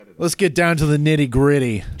Let's get down to the nitty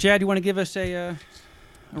gritty. Chad, you want to give us a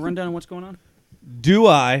rundown on what's going on? Do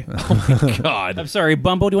I? Oh my God! I'm sorry,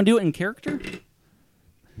 Bumbo. Do you want to do it in character?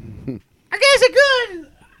 I guess I could.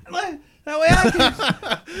 That way I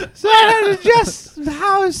can. So I had to adjust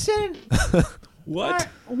how I was sitting. What?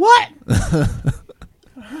 What?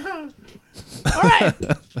 All right.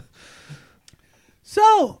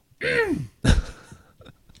 So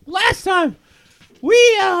last time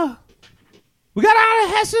we got out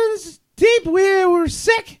of Hessen's deep. We were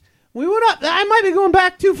sick. We went up. I might be going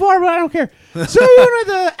back too far, but I don't care. So we went with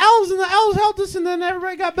the elves, and the elves helped us, and then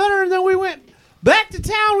everybody got better, and then we went back to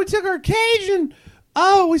town. We took our cage, and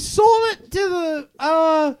we sold it to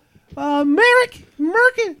the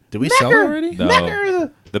Merkin. Did we sell it already? No.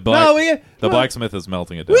 The blacksmith is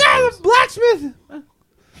melting it down. We got the blacksmith. Am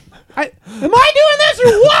I doing this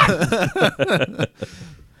or what?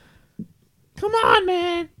 Come on,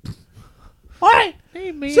 man. All right.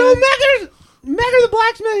 Hey, man. So Megger the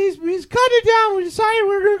blacksmith, he's cutting it down. We decided we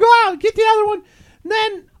were going to go out and get the other one. And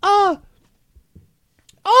then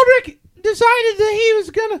Aldrich decided that he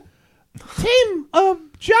was going to tame a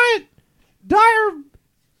giant dire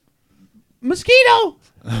mosquito.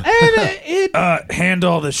 And Hand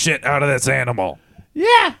all the shit out of this animal.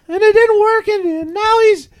 yeah, and it didn't work. And now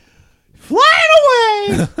he's flying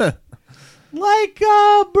away like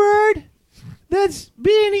a bird that's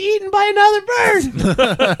being eaten by another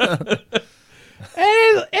bird.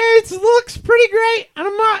 And it looks pretty great, and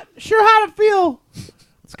I'm not sure how to feel.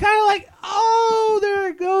 It's kind of like, oh,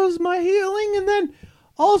 there goes my healing, and then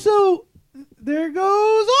also there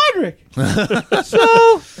goes Audric.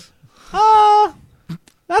 So,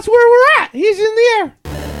 that's where we're at. He's in the air.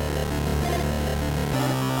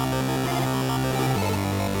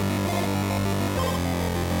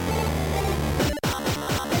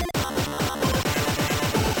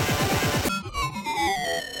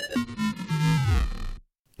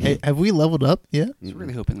 Hey, have we leveled up yet? I was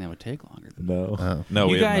really hoping that would take longer. No. No,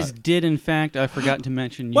 You we have guys not. did, in fact, I forgot to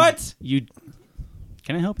mention. What? You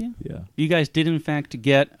can I help you? Yeah. You guys did, in fact,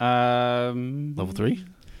 get Level 3?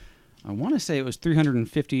 I want to say it was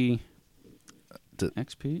 350 D-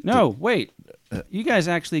 XP. No, wait. You guys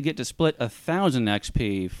actually get to split 1,000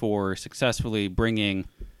 XP for successfully bringing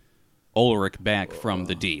Ulrich back from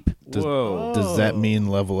the deep. Whoa. Does that mean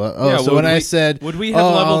level up? Oh, Yeah, so would when I we- said... Would we have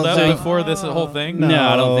oh, leveled up so- before this whole thing? No,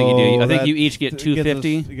 I don't think you do. I think that- you each get it gets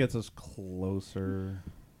 250. us- It gets us closer.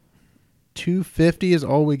 250 is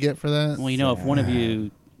all we get for that? Well, you know, if one of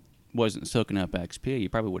you wasn't soaking up XP, you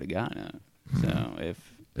probably would have gotten it. So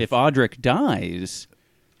if Audric dies,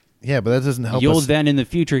 Yeah, but that doesn't help you'll us. then in the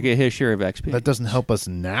future get his share of XP. That doesn't help us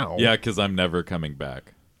now. Yeah, because I'm never coming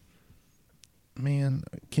back. Man,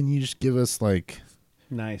 can you just give us like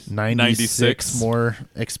Nice. 96 more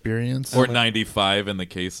experience? Or 95 in the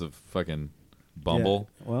case of fucking Bumble.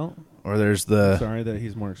 Yeah. Well, Or there's the... sorry that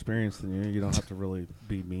he's more experienced than you. You don't have to really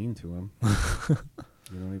be mean to him.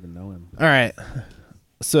 You don't even know him. All right.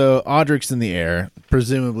 So Audric's in the air,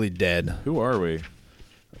 presumably dead. Who are we?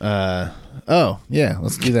 Oh, yeah,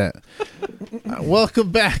 let's do that.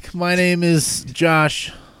 Welcome back. My name is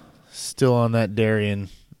Josh. Still on that Darien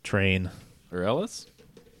train. Or Ellis?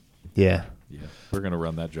 Yeah, Yeah. We're going to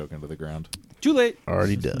run that joke into the ground. Too late.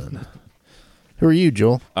 already done. Who are you,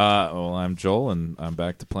 Joel? Well, I'm Joel, and I'm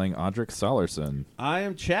back to playing Audric Salerson. I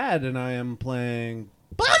am Chad, and I am playing.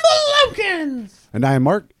 Bumble Lopkins. And I am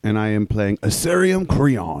Mark, and I am playing Aserium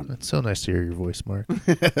Creon. It's so nice to hear your voice, Mark.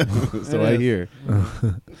 So I hear.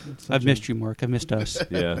 I've missed you, Mark. I've missed us.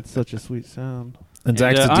 Yeah. It's such a sweet sound. And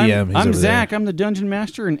Zach's the I'm- DM. He's I'm over Zach. there. I'm the dungeon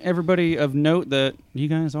master, and everybody of note that you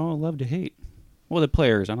guys all love to hate. Well, the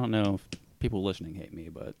players. I don't know if people listening hate me,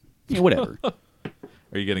 but yeah, whatever.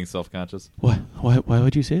 Are you getting self-conscious? Why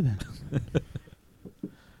would you say that?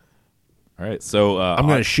 All right, so... I'm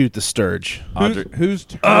going to shoot the Sturge. Audric... Who's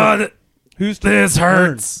turn? Who's This turn?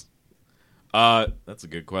 hurts! That's a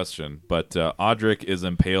good question. But Audric is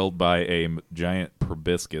impaled by a giant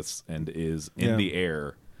proboscis and is in Yeah. the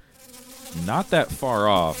air. Not that far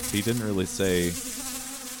off. He didn't really say...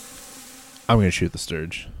 I'm going to shoot the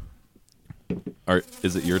Sturge.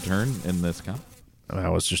 Is it your turn in this comp? I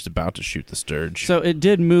was just about to shoot the Sturge. So it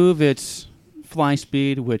did move its fly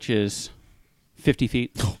speed, which is 50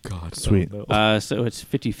 feet. Oh, God. Sweet. So it's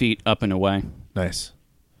 50 feet up and away. Nice.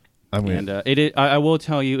 I'm going And I will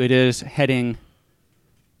tell you, it is heading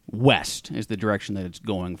west is the direction that it's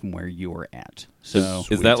going from where you're at. So,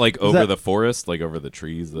 Is that like over that- the forest, like over the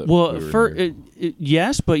trees? That well, we were near?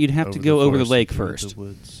 yes, but you'd have to go over the lake first.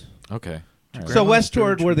 Okay. All right. So west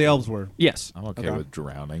toward where the elves were. Yes, I'm okay with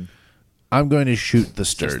drowning. I'm going to shoot the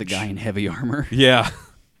just Sturge. the guy in heavy armor. Yeah.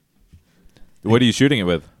 What are you shooting it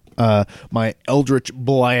with? my Eldritch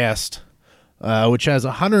Blast, which has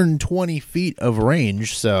 120 feet of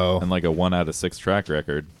range. So, And like a 1 out of 6 track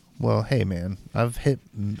record. well, hey man, I've hit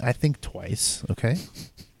I think twice. Okay.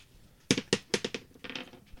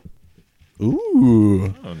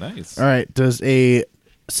 Ooh. Oh, nice. All right. Does a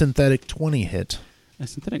synthetic 20 hit? A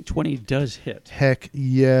synthetic 20 does hit. Heck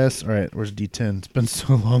yes. All right. Where's D10? It's been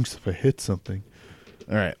so long since I hit something.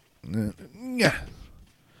 All right. Yeah.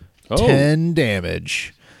 Oh. 10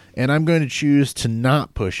 damage. And I'm going to choose to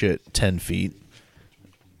not push it 10 feet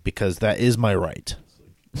because that is my right.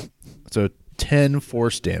 So 10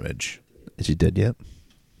 force damage. Is he dead yet?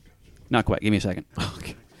 Not quite. Give me a second.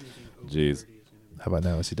 Jeez. How about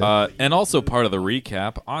now? Is he dead? And also part of the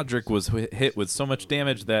recap, Audric was hit with so much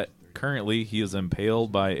damage that currently he is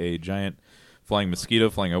impaled by a giant flying mosquito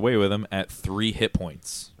flying away with him at 3 hit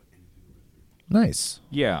points. Nice.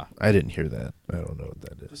 Yeah. I didn't hear that. I don't know what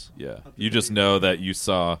that is. Yeah. You just know that you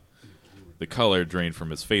saw the color drain from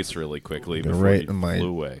his face really quickly I'm gonna before write he in my flew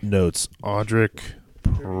away. notes. Audric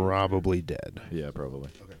probably dead. Yeah, probably.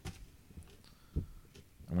 Okay.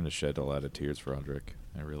 I'm going to shed a lot of tears for Audric.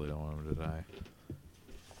 I really don't want him to die.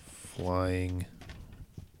 Flying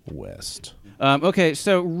west. Okay,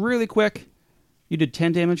 so really quick, you did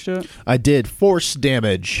 10 damage to it? I did force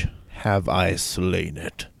damage. Have I slain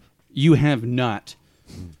it? You have not.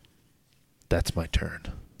 That's my turn.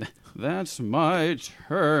 That's my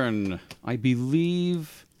turn. I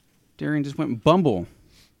believe Darian just went Bumble.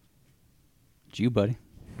 It's you, buddy.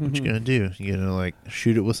 What you gonna do? You gonna like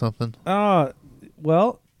shoot it with something?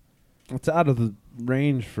 Well, it's out of the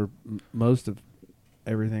range for most of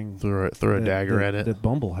everything. Throw a dagger at it. that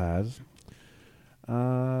Bumble has.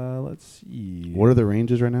 Let's see. What are the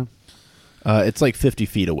ranges right now? It's like 50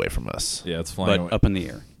 feet away from us, Yeah, it's flying But away. up in the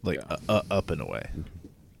air. like up and away.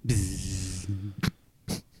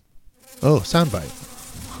 Oh, soundbite.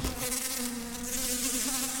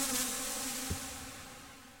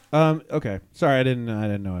 Okay. Sorry, I didn't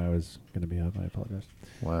know I was going to be up. I apologize.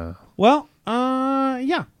 Wow. Well,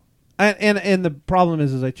 yeah. And the problem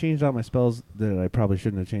is I changed out my spells that I probably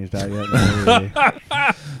shouldn't have changed out yet. I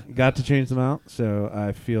really got to change them out, so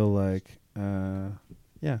I feel like,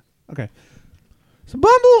 yeah, okay. So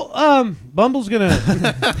Bumble's gonna.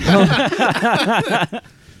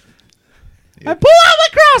 I pull out my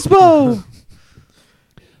crossbow.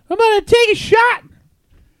 I'm gonna take a shot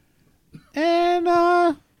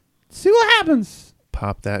and see what happens.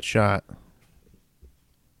 Pop that shot.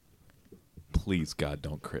 Please, God,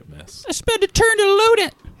 don't crit miss. I spent a turn to load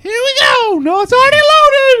it. Here we go. No, it's already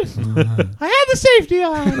loaded. I had the safety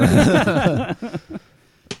on.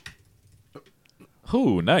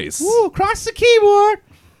 Ooh, nice. Ooh, across the keyboard.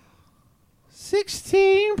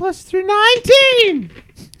 16 plus 3, 19.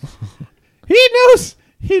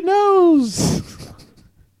 He knows.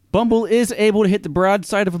 Bumble is able to hit the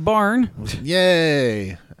broadside of a barn.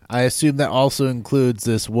 Yay! I assume that also includes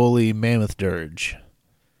this woolly mammoth dirge.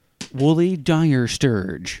 Woolly dire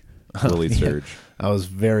sturge. Willie Surge. I was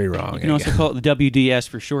very wrong. You can also call it the WDS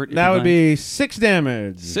for short. if That you'd would like. be 6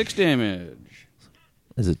 damage. 6 damage.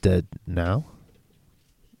 Is it dead now?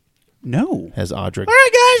 No. Has Audric All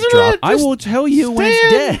right, guys. dropped? I will tell you when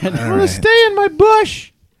it's dead. I'm All gonna right. stay in my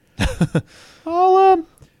bush. I'll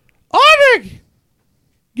Audric,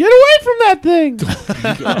 get away from that thing.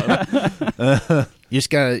 You just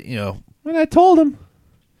gotta, And I told him,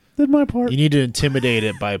 did my part. you need to intimidate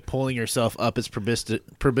it by pulling yourself up its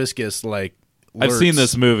proboscis like. I've seen lurts.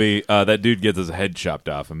 this movie. That dude gets his head chopped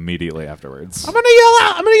off immediately afterwards. I'm gonna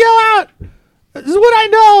yell out. This is what I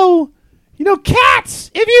know. You know, cats,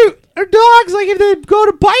 or dogs, like if they go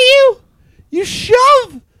to bite you, you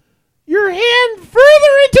shove your hand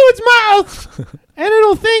further into its mouth, and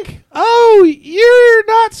it'll think, "Oh, you're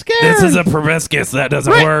not scared." proboscis. That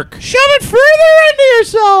doesn't Right. Shove it further into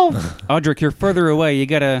yourself. Audric, you're further away. You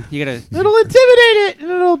gotta. It'll intimidate it, and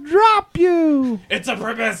it'll drop you. It's a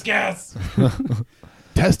proboscis.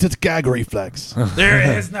 Test its gag reflex.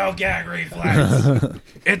 There is no gag reflex.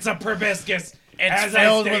 It's a proboscis. It's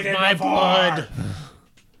filled with my blood.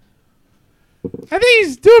 I think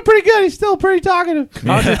he's doing pretty good. He's still pretty talkative.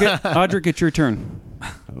 Audric, it's your turn.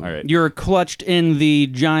 All right. You're clutched in the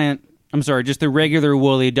giant. I'm sorry, just the regular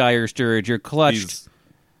woolly dire sturge. You're clutched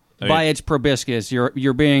by its proboscis.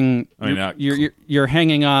 You're being. You're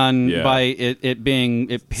hanging on Yeah. by it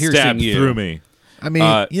piercing stabbed you. through me. I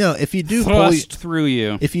mean, if you do Thrust through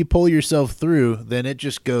you. if you pull yourself through, then it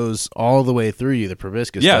just goes all the way through you. The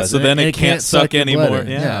proboscis. Yeah, does, so and then it can't suck your blood anymore. in.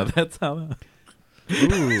 Yeah, that's how.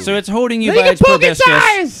 So it's holding you Then you by can its poke its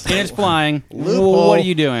proboscis, eyes! and it's flying. Loophole. What are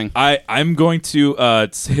you doing? I'm going to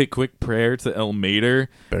say a quick prayer to El Mater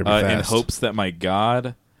Better be in fast. hopes that my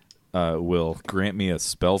God will grant me a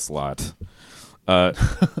spell slot.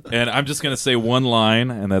 And I'm just going to say one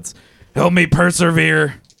line, and that's, "Help me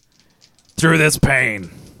persevere through this pain."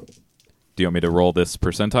 Do you want me to roll this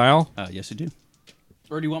percentile? Yes, I do.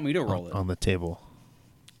 Or do you want me to roll it? On the table.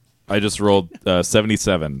 I just rolled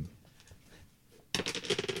 77.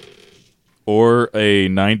 Or a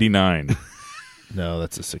 99. No,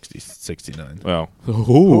 that's a 69. Well,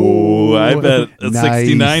 ooh, I bet a Nice.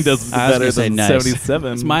 69 does I was better gonna say than nice.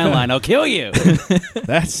 77. It's my line. I'll kill you.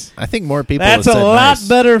 That's I think more people that's have a said lot nice.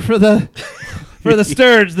 better for the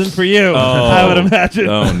Sturge than for you. I would imagine.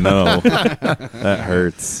 Oh, no. That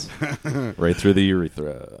hurts. Right through the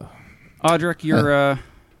urethra. Audric,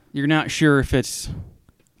 you're not sure if it's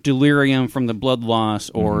delirium from the blood loss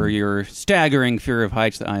or your staggering fear of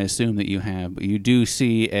heights that I assume that you have, but you do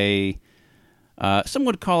see some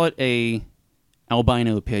would call it a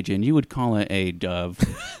albino pigeon. You would call it a dove.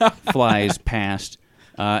 Flies past,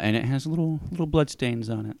 and it has little blood stains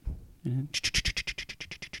on it. And it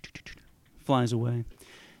flies away,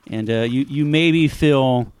 and you maybe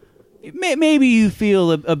feel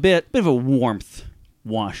a bit of a warmth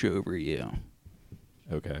wash over you.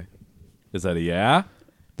 Okay. Is that a yeah?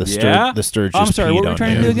 The Sturge I'm just sorry, peed what were we on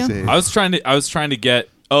trying to you. do again? I was trying to get.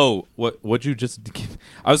 Oh, what'd you just?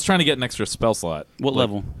 I was trying to get an extra spell slot. What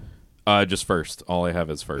level? Just first. All I have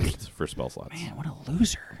is first for spell slots. Man, what a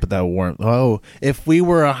loser! But that warmth. Oh, if we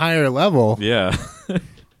were a higher level, Yeah.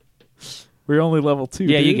 We're only level 2.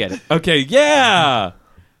 Yeah, you dude. get it. Okay, yeah.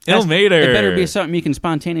 Ilmater. It better be something you can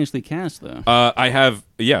spontaneously cast, though. I have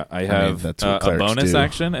that's what a clerics bonus do.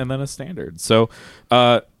 action and then a standard. So,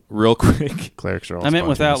 real quick. clerics are all I meant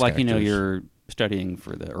without, spontaneous characters. you're studying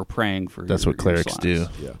for or praying for. That's your, what clerics your do.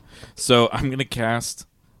 slots. Yeah. So I'm gonna cast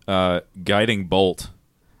guiding bolt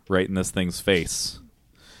right in this thing's face.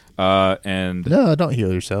 And No, don't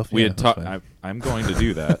heal yourself. we Yeah, had that's talked. fine. I'm going to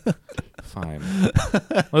do that. Fine.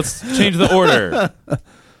 Let's change the order.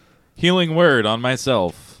 Healing word on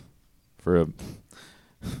myself for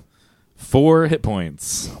 4 hit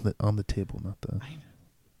points. On the table, not the.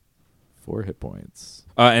 4 hit points.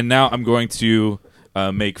 And now I'm going to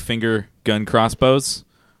make finger gun crossbows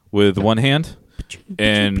with one hand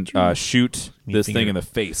and shoot this thing in the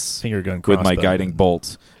face Finger gun with my crossbow. guiding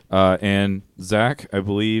bolt. And Zach, I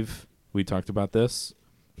believe we talked about this.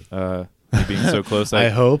 You being so close, I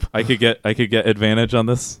hope. I could get advantage on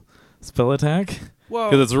this spell attack Whoa.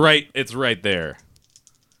 because it's right there.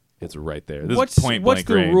 It's right there. This What's is point blank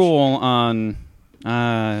the range. rule on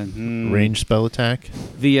Range spell attack.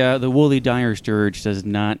 the woolly dire sturge does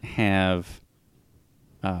not have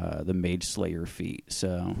the mage slayer feat,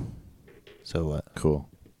 so So what? Cool.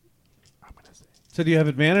 So do you have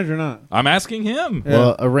advantage or not? I'm asking him. Yeah.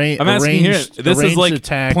 Well, I'm asking here. This is like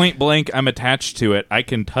attack. point blank. I'm attached to it. I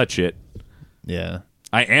can touch it. Yeah.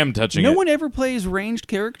 I am touching no it. one ever plays ranged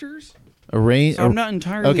characters. A range. So I'm not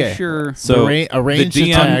entirely okay. sure. So a ranged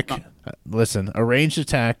the DM attack. Listen, a ranged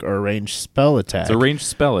attack or a ranged spell attack. It's a ranged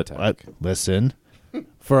spell attack. Listen,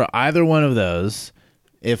 for either one of those,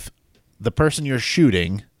 if the person you're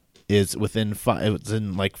shooting is within 5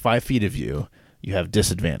 feet of you, you have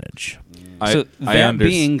disadvantage. So that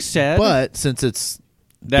being said, But since it's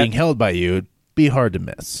being held by you, it'd be hard to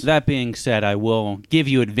miss. that being said, I will give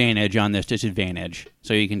you advantage on this disadvantage,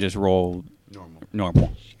 so you can just roll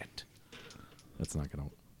normal. Shit. That's not gonna.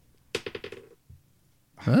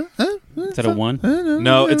 Is that a 1?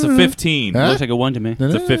 No, it's a 15. Huh? Looks like a 1 to me.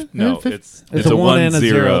 It's a 15. No, it's It's a 1 and a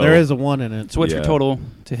 0. 0. There is a 1 in it. So what's your Yeah. total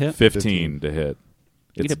to hit? 15 to hit.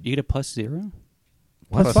 You get a plus 0?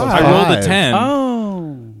 Plus five. I rolled a Five. 10.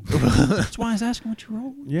 Oh, that's why I was asking what you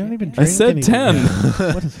rolled. You haven't even I drank said anything 10.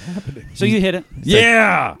 yet. What is happening? So you hit it.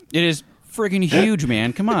 Yeah. It is friggin' huge,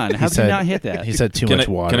 man. Come on, how did you not hit that? He said too Can much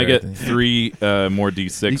I, water. can I get think. 3 more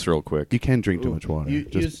D6 real quick? You can drink too much water. You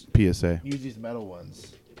Just PSA. Use these metal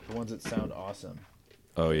ones, the ones that sound awesome.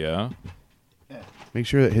 Oh, yeah? Make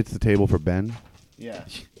sure it hits the table for Ben. Yeah.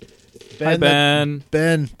 Hi, Ben.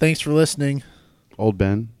 Ben, thanks for listening. Old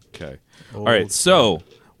Ben. Okay. All right, so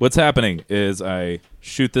what's happening is I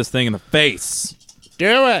shoot this thing in the face.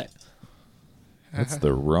 Do it. That's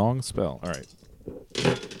the wrong spell. All right.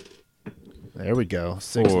 There we go.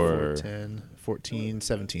 6, 4, 10, 14,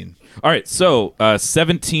 17. All right, so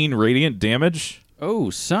 17 radiant damage Oh,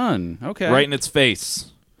 son. Okay. right in its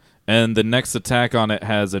face. And the next attack on it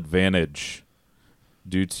has advantage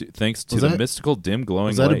thanks to Was the that- mystical dim glowing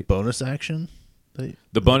Was that a light. bonus action?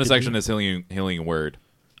 The bonus action is healing word.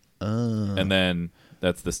 And then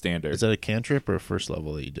that's the standard. Is that a cantrip or a first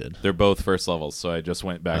level that you did? They're both first levels, so I just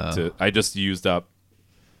went back to I just used up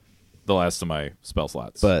the last of my spell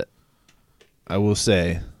slots. But I will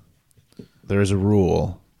say there is a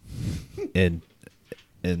rule in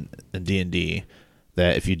D&D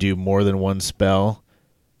that if you do more than one spell,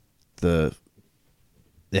 it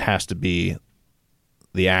has to be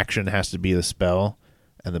the action has to be the spell,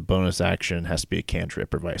 and the bonus action has to be a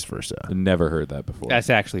cantrip or vice versa. Never heard that before. That's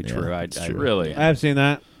actually true. Yeah, I it's true. really. I've seen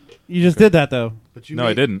that. You just did that though. But you No,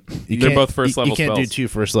 I didn't. You They're can't- both first level You can't spells. do 2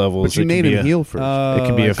 first levels. But you It can made be him a- heal first. It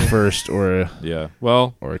can be I a see. first or Yeah.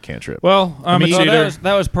 Well, a cantrip. I'm a Well, cheater.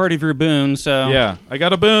 that was part of your boon. So Yeah, I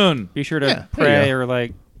got a boon. be sure to Yeah, there you pray go. or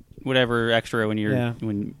like whatever extra when you're Yeah.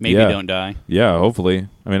 when maybe Yeah. don't die. Yeah, hopefully.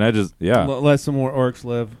 I mean, Let some more orcs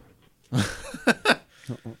live.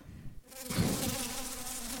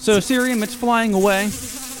 So Syrian, it's flying away.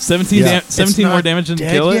 17 Yeah. 17 more not damage didn't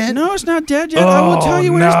dead kill it. yet? No, it's not dead yet. I will tell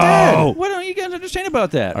you when it's no. dead. What don't you guys understand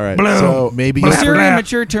about that? All right. So So maybe you'll Syrian,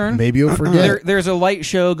 it's your turn. maybe you'll forget. There's a light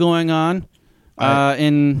show going on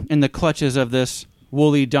in the clutches of this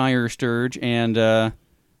woolly dire sturge, and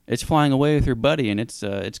it's flying away with your buddy, and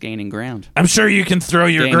it's gaining ground. I'm sure you can throw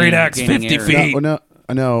your Gaining- great axe gaining 50 air. feet. no,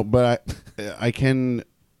 I know, but I can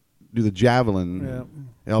do the javelin.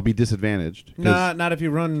 Yeah. I'll be disadvantaged. 'cause- Not if you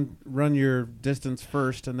run your distance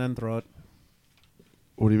first and then throw it.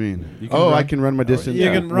 What do you mean? You can Oh, I run. can run my distance. You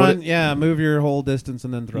Yeah. can What run. it- Yeah, move your whole distance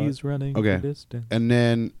and then throw it. running Okay. the distance. And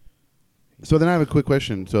then, so then I have a quick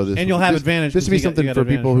question. So this And you'll have this, advantage This would 'cause be you got something for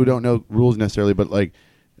advantage. people who don't know rules necessarily, but like,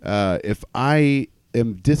 if I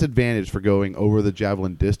am disadvantaged for going over the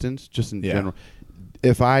javelin distance, just in Yeah. general,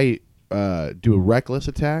 if I do a reckless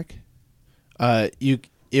attack,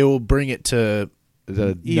 It will bring it to is that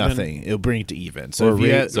a Even. nothing. It'll bring it to even. So or if you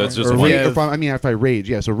rage? had, So it's just or one- rage- if I rage,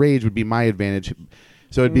 yeah. So rage would be my advantage.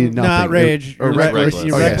 So it'd be nothing. Not rage. Or You're reckless.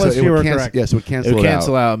 You're Oh, yeah, reckless. so it You would were cancel- correct. Yeah, so it would cancel it'll it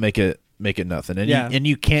cancel out. out, make it nothing, and Yeah.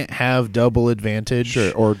 you can't have double advantage.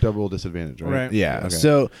 Sure, or double disadvantage, right? Right. Yeah. Okay.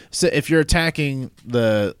 So if you're attacking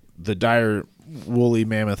the dire woolly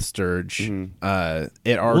mammoth sturge, Mhm.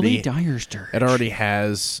 it Woolly already dire sturge. it already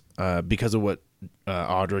has because of what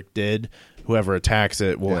Audric did. Whoever attacks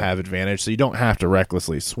it will Yeah. have advantage, so you don't have to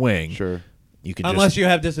recklessly swing. Sure. You can Unless just you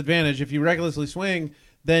have disadvantage. If you recklessly swing,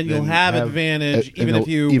 then you'll Then have have- advantage, and even if it'll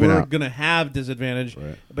you even were out. going to have disadvantage.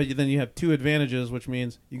 Right. But then you have 2 advantages, which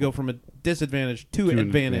means you go from a disadvantage to To an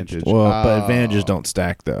advantage. advantage. well, but Oh. advantages don't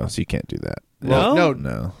stack though, so you can't do that. No?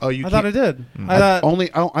 No. Oh, you I can't. thought it did. I I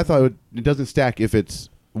thought I thought it doesn't stack if it's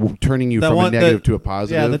turning you The from one- a negative the- to a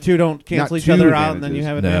positive. yeah, the 2 don't cancel Not each other 2 out, and then you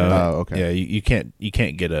have advantages. advantage. No. Oh, okay. Yeah, you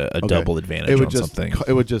can't get a Okay. double advantage It would on just something.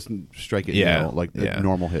 it would just strike it, Yeah, like yeah. a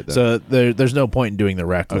normal hit. Then. So there's no point in doing the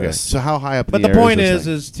reckless. okay. So how high up? But in the the air point is,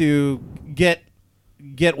 is to get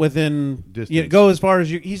within. Distance. Go as far as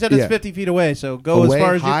you. He said it's Yeah. 50 feet away, so go away as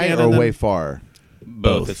far as you high can. or and then- way far?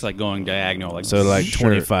 Both. It's like going diagonal. Like So like Sure.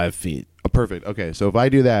 25 feet. Oh, perfect. Okay, so if I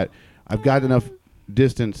do that, I've got enough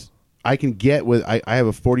distance. I can get with. I have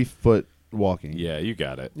a 40-foot walking. Yeah, you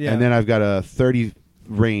got it. Yeah. And then I've got a 30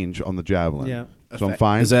 range on the javelin. Yeah. So I'm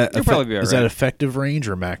fine. Is that You'll probably be all is that right. effective range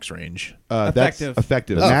or max range? That's Effective.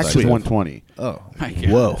 effective? Oh, Max is effective. 120. Oh, My God.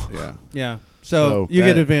 whoa! Yeah. Yeah. So So you that-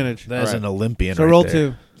 get advantage. That's Alright. an Olympian. So right roll there.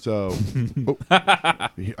 2. So I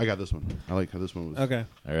got this one. I like how this one was. Okay.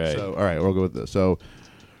 All right. So all right, we'll go with this. So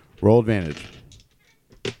roll advantage.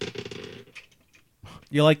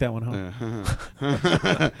 You like that one,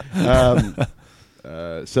 huh?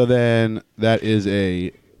 So then that is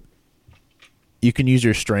a You can use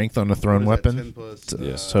your strength on a thrown what is that, weapon. 10 plus,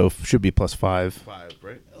 So- so should be plus 5. 5,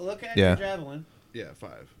 right? Look at Yeah. your javelin. Yeah,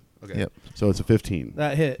 5. Okay. Yep. So it's a 15.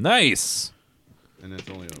 That hit. Nice. And that's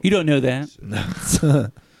only You don't know that.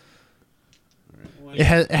 It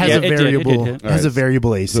has Yeah, a it did, it variable. did It, hit. has a Alright,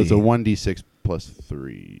 variable AC. So it's a 1d6 plus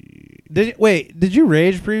 3. Did you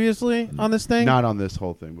rage previously on this thing? Not on this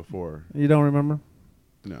whole thing before. You don't remember?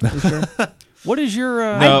 No. You sure? What is your?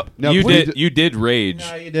 No, No, you please did. d- You did rage.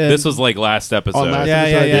 No, you did. This was like last episode. last Yeah,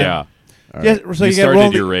 episode, yeah, I yeah. All right. Yeah, so You you get started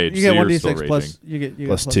one. your rage, You so get you're 1d6 still plus. raging. You get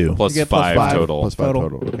Plus 2. Plus you get 5 5 total. Plus 5 Total.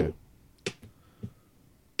 total. Okay.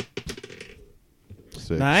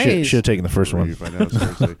 6. Nice. Should have taken the first Where one. you find out,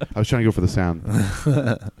 seriously. I was trying to go for the sound.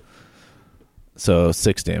 So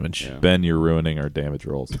 6 damage. Yeah. Ben, you're ruining our damage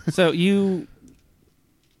rolls. So you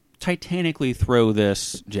titanically throw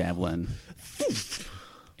this javelin,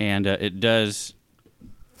 and it does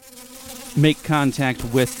make contact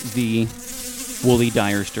with the woolly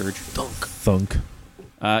dire sturge. Thunk.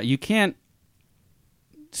 You can't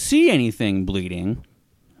see anything bleeding,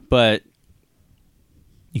 but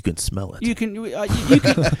You can smell it. you can you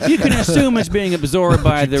can assume it's being absorbed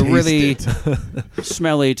by the really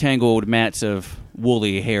smelly, tangled mats of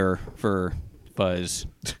woolly hair, fur, fuzz,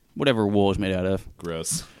 whatever wool is made out of.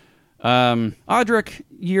 Gross. Audric,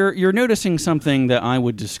 you're noticing something that I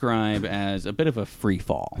would describe as a bit of a free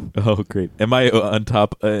fall. Oh, great. Am I on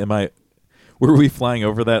top? Were we flying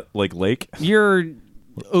over that lake? You're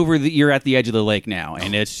at the edge of the lake now,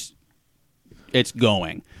 and it's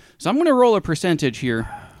going. So I'm going to roll a percentage here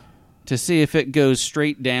to see if it goes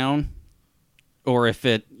straight down or if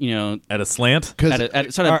it, At a slant? Because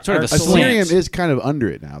at sort of a Assyrium slant. is kind of under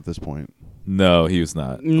it now at this point. No, he was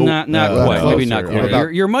not. Not quite. closer. Maybe not quite.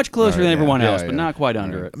 About- You're much closer than Alright, everyone yeah, else, yeah, but yeah. not quite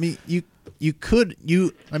under it. I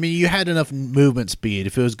mean, you had enough movement speed.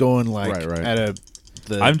 If it was going Right. at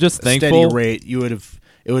the I'm just steady thankful- rate,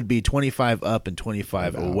 it would be 25 up and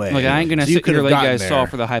 25 away. Look, I ain't gonna So you sit could here have like you gotten guys saw there.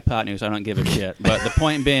 for the hypotenuse. I don't give a shit. But the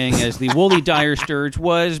point being is the woolly dire sturge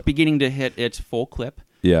was beginning to hit its full clip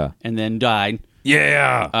Yeah. and then died.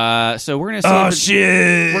 Yeah. So we're gonna see.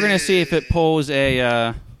 shit. We're gonna see if it pulls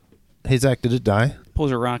a Hey Zach, did it die?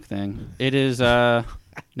 rock thing. It is no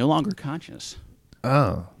longer conscious.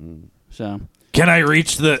 Oh, So Can I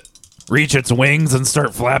reach its wings and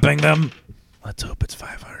start flapping them? let's hope it's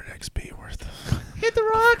 500 XP worth. Hit the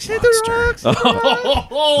rocks, hit the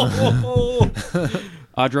rocks.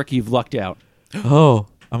 Audric, you've lucked out. Oh,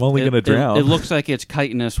 I'm only going to drown. It looks like its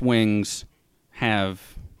chitinous wings have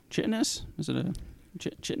chitinous. Is it a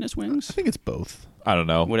chitinous wings? I think it's both. I don't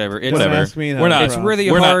know. Whatever. It's, Whatever. Ask me how We're to not. It's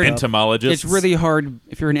really we're hard. not entomologists. It's really hard.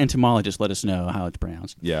 If you're an entomologist, let us know how it's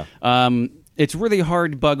pronounced. Yeah. It's really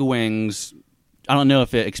hard. Bug wings. I don't know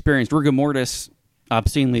if it experienced rigor mortis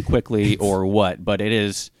obscenely quickly or what, but it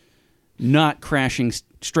is not crashing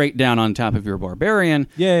straight down on top of your barbarian.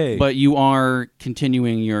 Yay. But you are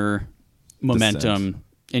continuing your momentum,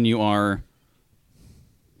 and you are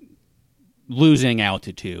losing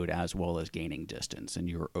altitude as well as gaining distance, and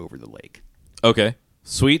you're over the lake. Okay.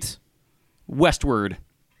 Sweet. Westward.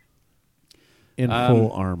 In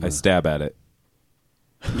full armor. I stab at it.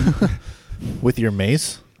 With your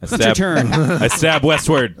mace? I That's your turn. I stab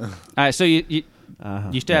westward. So you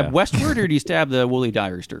stab Yeah. westward, or do you stab the woolly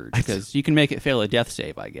dire sturge? Because you can make it fail a death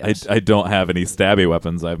save, I guess. I don't have any stabby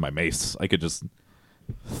weapons. I have my mace. I could just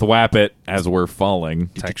thwap it as we're falling.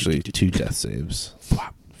 It's actually 2 death saves.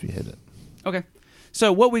 If you hit it. Okay.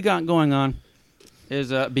 So what we got going on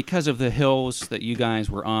is because of the hills that you guys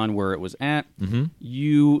were on where it was at,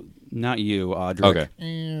 not you, Audric.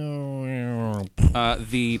 Okay.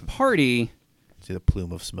 The party, See the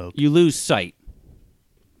plume of smoke. you lose sight,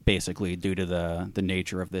 basically, due to the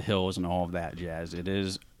nature of the hills and all of that jazz. It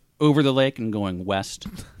is over the lake and going west.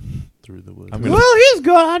 Through the woods. Well, he's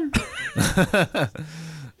gone.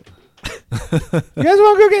 You guys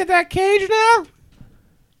want to go get that cage now?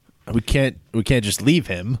 We can't just leave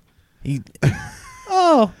him. He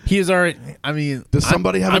Oh, is already. I mean, Does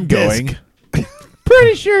somebody have a I'm disc? going.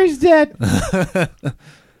 pretty sure he's dead.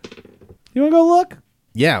 You want to go look?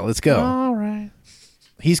 Yeah, let's go. All right.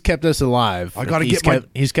 He's kept us alive. I gotta He's get my- kept,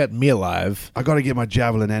 He's kept me alive. I got to get my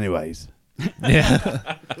javelin anyways. Yeah,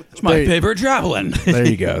 It's my favorite javelin. there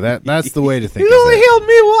you go. That's the way to think He's of only it. healed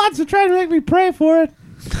me once and tried to make me pray for it.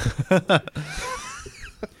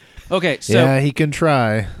 Okay, so Yeah, he can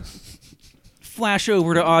try. flash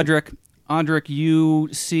over to Audric. Audric, you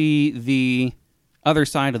see the other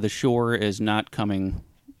side of the shore is not coming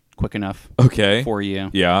quick enough Okay. for you.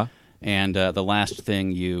 Yeah. And the last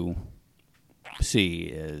thing you see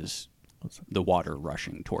is the water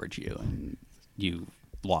rushing towards you, and you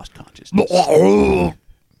lost consciousness.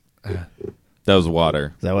 That was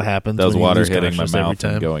water. Is that what happens? That was when you water lose hitting my consciousness every mouth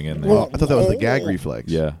time? and going in there. Well, I thought that was the gag reflex.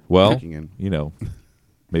 Yeah. Well, Kicking in.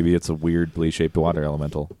 maybe it's a weirdly shaped water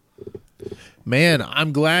elemental. Man,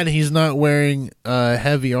 I'm glad he's not wearing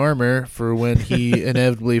heavy armor for when he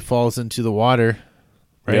inevitably falls into the water.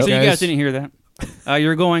 Right, So you guys didn't hear that.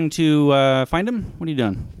 You're going to find him? What are you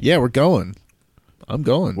doing? Yeah, we're going. I'm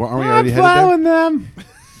going. Well, aren't we I'm already headed there? following them.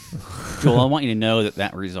 Joel, I want you to know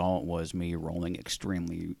that result was me rolling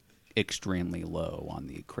extremely, extremely low on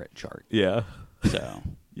the crit chart. Yeah. So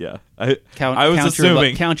Yeah. count, I was count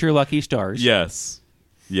assuming. count your lucky stars. Yes.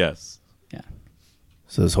 Yes. Yeah.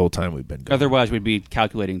 So this whole time we've been going. Otherwise, we'd be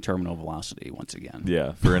calculating terminal velocity once again.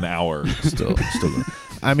 Yeah. For an hour. still going.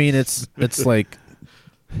 I mean, it's like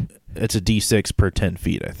it's a D6 per 10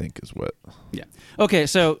 feet. I think is what. Yeah. Okay,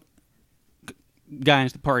 so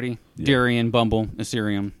guys, the party, Yeah. Darian, Bumble,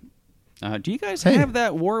 Assyrium. Do you guys Hey. have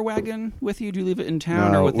that war wagon with you? Do you leave it in town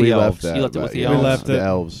or No, with we the left elves? that. You left it with the Yeah, We elves. left the it.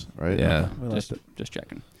 elves, right? Yeah. Just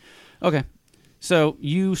checking. Okay, so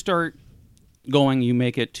you start going. You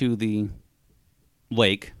make it to the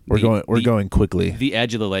lake. We're The- going. We're the- going quickly. The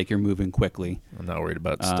edge of the lake. You're moving quickly. I'm not worried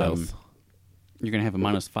about stealth. You're going to have a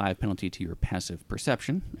 -5 penalty to your passive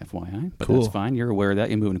perception, FYI. But Cool. that's fine. You're aware of that.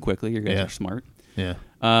 You're moving quickly. You guys Yeah. are smart. Yeah.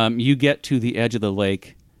 You get to the edge of the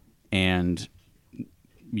lake, and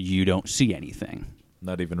you don't see anything.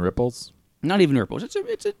 Not even ripples. Not even ripples.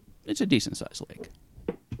 It's a decent sized lake.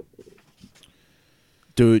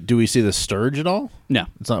 Do we see the sturge at all? No.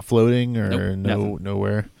 It's not floating or Nope, nothing.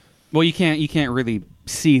 nowhere. Well, you can't really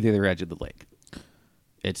see the other edge of the lake.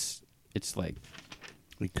 It's like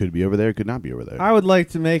It could be over there. It could not be over there. I would like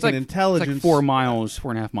to make it's like, an intelligence. It's like 4 miles,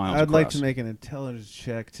 4.5 miles. I'd like across. to make an intelligence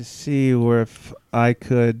check to see where if I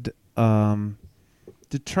could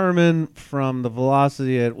determine from the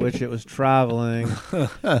velocity at which it was traveling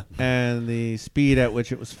and the speed at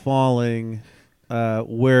which it was falling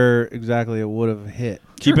where exactly it would have hit.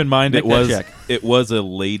 Keep in mind Make that check. it was a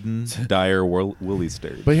laden, dire woolly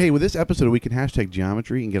sturge. But hey, with this episode, we can hashtag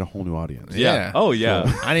geometry and get a home audience. Yeah. Oh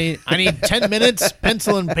yeah. I need 10 minutes,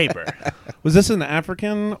 pencil and paper. Was this an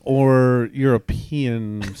African or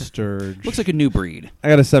European sturge? Looks like a new breed. I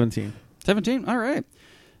got a 17. 17. All right.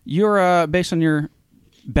 You're based on your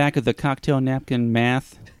back of the cocktail napkin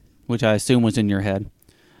math, which I assume was in your head.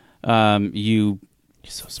 You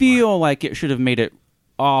feel like it should have made it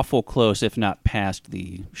awful close, if not past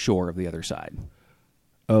the shore of the other side.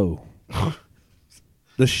 Oh.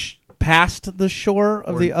 Past the shore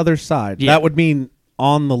of the other side. Yeah. That would mean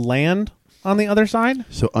on the land on the other side?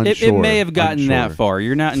 So It unsure. may have gotten that unsure. far.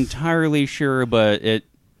 You're not entirely sure, but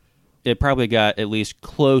it probably got at least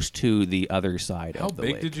close to the other side How of the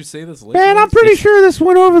big lake. did you say this lake Man, I'm was? pretty sure this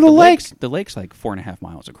went over the lake. The lake's like 4.5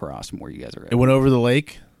 miles across from where you guys are at. It went over the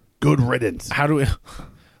lake. Good riddance. How do we?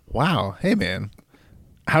 Wow. Hey, man.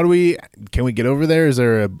 How do we? Can we get over there? Is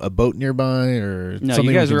there a boat nearby or No,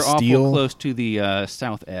 something you guys we are can steal? awful close to the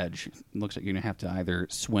south edge. It looks like you're going to have to either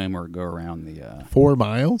swim or go around the... 4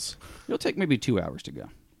 miles It'll take maybe 2 hours to go.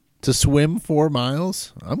 to swim 4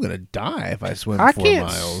 miles. I'm gonna die if I swim I 4 can't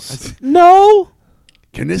miles. No.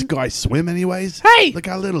 Can this guy swim anyways? Hey! Look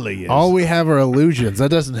how little he is. All we have are illusions.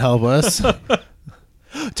 That doesn't help us.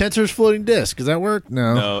 Tensor's floating disc. Does that work?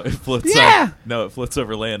 No. No, it floats. Yeah! No, it floats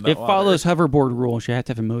over land. Not It water. follows hoverboard rules. You have to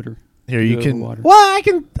have a motor. Here to you go can. over water. Well, I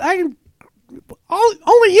can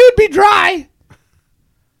only you'd be dry.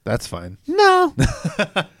 That's fine. No.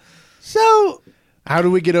 So, How do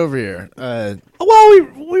we get over here? well,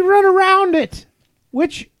 we run around it.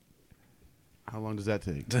 Which, How long does that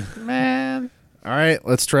take? man, All right,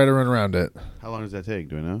 let's try to run around it. How long does that take?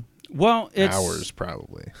 Do we know? Well, it's Hours,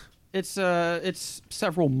 probably. It's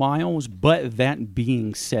several miles, but that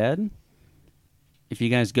being said, if you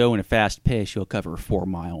guys go in a fast pace, you'll cover 4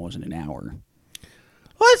 miles in an hour.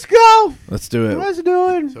 let's go. Let's do it. Let's do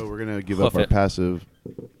it. So we're gonna give Hoof up our it. passive.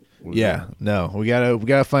 what is Yeah, it? no, we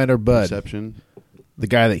gotta find our bud, Perception. the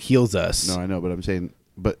guy that heals us. No, I know, but I'm saying,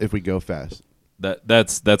 but if we go fast,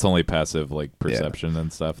 That's only passive, like perception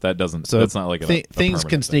and stuff. That doesn't. So that's not like a things can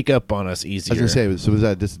permanent sneak up on us easier. I was gonna say, so is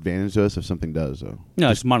that a disadvantage to us if something does? Though. No,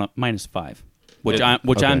 it's -5, which Yeah. I'm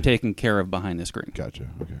Okay. taking care of behind the screen. Gotcha.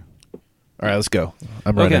 Okay. All right, let's go.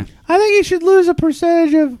 I'm running Okay. I think he should lose a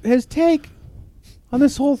percentage of his take on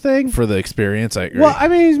this whole thing. for the experience. I agree. Well, I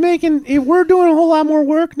mean, we're doing a whole lot more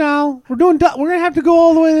work now. We're gonna have to go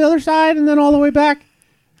all the way to the other side and then all the way back.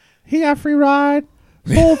 He got free ride.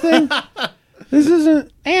 The whole thing. This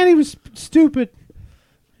isn't. And he was stupid.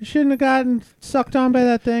 He shouldn't have gotten sucked on by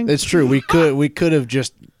that thing. It's true. We could have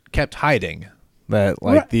just kept hiding. That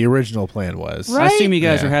like Right. the original plan was. Right. I assume you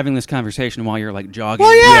guys Yeah. are having this conversation while you're like jogging.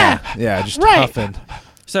 Well, yeah. Yeah, just Right. huffing.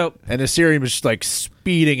 So And Assyrium is just like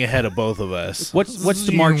speeding ahead of both of us. what's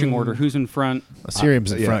the marching order? Who's in front?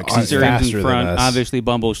 Assyrium's in yeah, front 'cause he's Syrian's faster in front. than us. Obviously,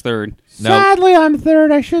 Bumble's third. Sadly, I'm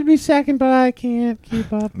third. I should be second, but I can't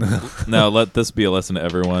keep up. Now, let this be a lesson to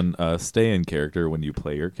everyone. Stay in character when you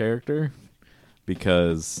play your character,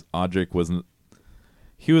 because Audric wasn't.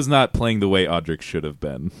 He was not playing the way Audric should have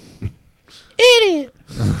been. Idiot.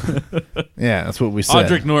 Yeah, that's what we said.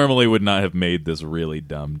 Audric normally would not have made this really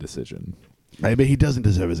dumb decision. I bet he doesn't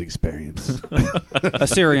deserve his experience.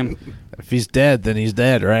 Assyrium, If he's dead, then he's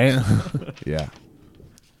dead, right? Yeah.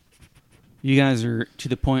 you guys are to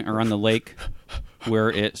the point around the lake where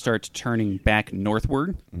it starts turning back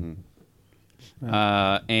northward.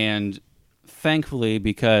 And thankfully,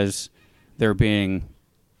 because they're being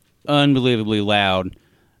unbelievably loud,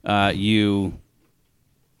 you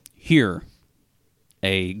hear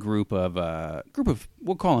a group of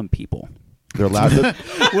we'll call them people. They're loud.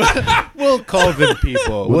 To, We'll call them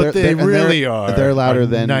people. Well, what they're- they they're- really they're- are. they're louder are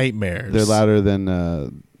than- nightmares. they're louder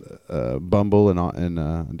than Bumble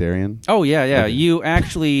and Darian. Oh yeah. Okay. You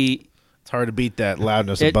actually It's hard to beat that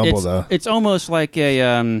loudness of Bumble, though. it's almost like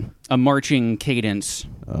a marching cadence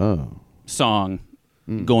Oh. song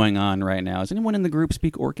going on right now. Does anyone in the group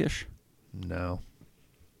speak Orcish? No.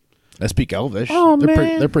 I speak Elvish. Oh, they're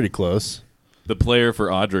man. they're pretty close. The player for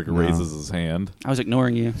Audric raises his hand. I was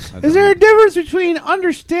ignoring you. Is there a difference between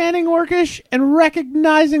understanding Orcish and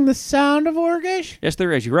recognizing the sound of Orcish? Yes,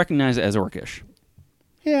 there is. You recognize it as Orcish.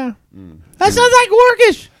 Yeah. That sounds like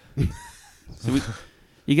Orcish! So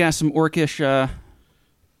you got some Orcish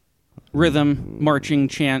rhythm, marching,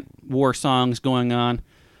 chant, war songs going on.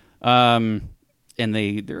 And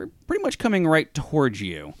they're pretty much coming right towards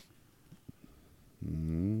you.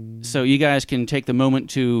 So you guys can take the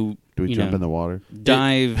moment to Do we jump in the water?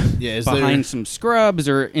 dive Yeah, is behind there- some scrubs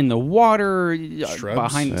or in the water, Shrubs?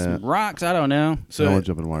 behind some rocks. I don't know. So I won't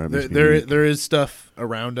jump in the water. It makes me there weak. there is stuff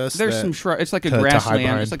around us. There's that- some shrubs. It's like a to hide grassland.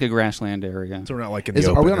 behind. It's like a grassland area. So we're not like in Is,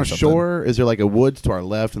 the are we open on or a something. shore? Is there like a woods to our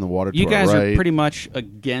left and the water to You our guys right? are pretty much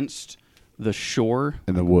against the shore.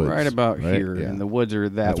 In the woods, right about right? here, Yeah. and the woods are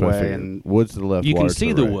that That's what I way, figured. and Woods to the left. you can water to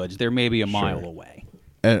see the right. woods. They're maybe a mile Sure. away.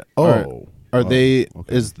 And Oh. are they?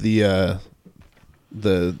 okay. Is the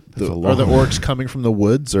That's a are the long- orcs coming from the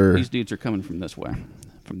woods or? These dudes are coming from this way,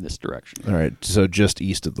 from this direction. All right, so just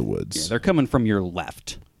east of the Yeah, woods. they're coming from your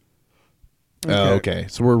left. Oh, okay.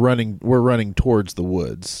 So we're running towards the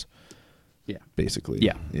woods, Yeah. basically.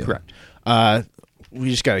 Yeah, correct. We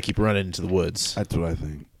just got to keep running into the woods. That's what I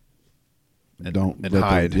think. And- Don't and let them-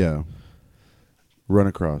 hide. yeah. Run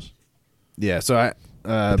across. Yeah. So I.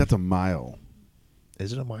 But that's a mile.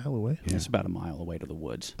 Is it a mile away? Yeah. It's about a mile away to the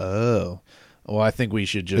woods. Oh. Well, I think we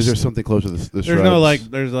should just. Is there something close to the There's shrubs? no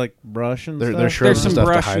there's brush and There- stuff. there's shrubs There's and some stuff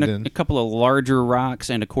to brush hide and in. a couple of larger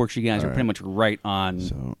rocks, and of course, you guys are All pretty right. much right on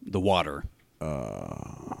So- the water.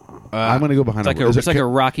 I'm going to go behind It's like a, is it's like a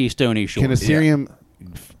rocky, stony shore. Can a Syrian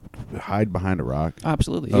hide behind a rock?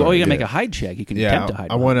 Absolutely. Oh, Oh, you gotta yeah. make a hide check. You can Yeah, attempt to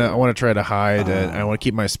hide. I want behind it. to try to hide, and I want to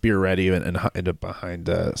keep my spear ready and hide it behind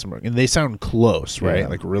some. And they sound close, right? Yeah.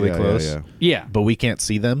 Like really Yeah, close. Yeah, Yeah. But we can't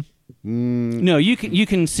see them. No, you can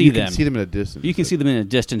see you them. can see them at a distance. You can see them in a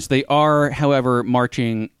distance. They are, however,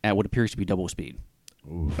 marching at what appears to be double speed.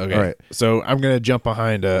 Okay. All right. So I'm gonna jump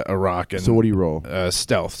behind a rock and. So what do you roll?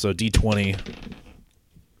 Stealth. So D20.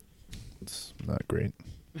 It's not great.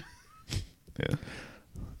 Yeah.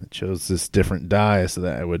 I chose this different die so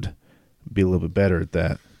that I would be a little bit better at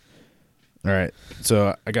that. All right.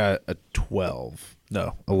 So I got a 12.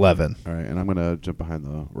 No, 11. All right, and I'm going to jump behind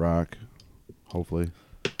the rock, hopefully.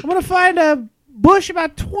 I'm gonna find a bush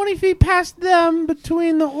about 20 feet past them,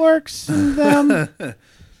 between the orcs and them,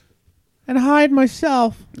 and hide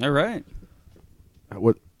myself. All right.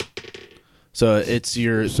 What? So it's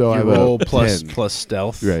your, So I your have a roll plus 10.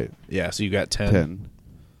 stealth. Right. Yeah, so you got 10. 10.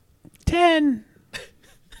 10.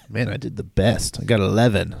 Man, I did the best. I got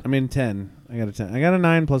 11. I mean 10. I got a 10. I got a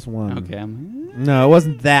 9 plus 1. Okay. No, it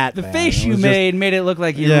wasn't that. The bad. face It you was just- made it look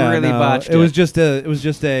like you yeah, really no, botched it. It was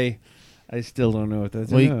just a. I still don't know what that's.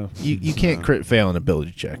 Well, you can't crit fail on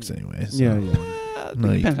ability checks anyway. So. Yeah, yeah. No,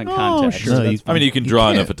 you, Depends on Oh, context. sure. No, that's I mean, you can You draw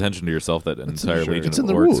can't. enough attention to yourself that an entire sure. legion It's of in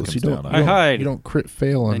the orcs rules. comes You don't, down you on don't, you. hide. you don't crit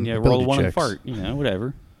fail on And you ability roll one and checks. fart.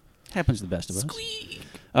 Whatever. Happens to the best of us.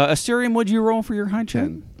 Assyrian, what'd you roll for your high check?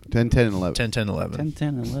 10, 10, and 11. 10, 10, 11. 10, 10,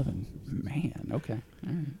 and 11. Man, okay.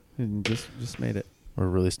 All right. And just made it. We're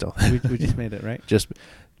really stealthy. We just made it, right? Just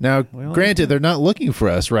now, Well, granted, they're not looking for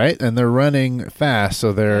us, right? And they're running fast, so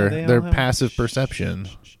Yeah, they they're all have- passive perception.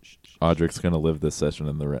 Audric's going to live this session,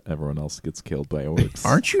 and everyone else gets killed by orcs.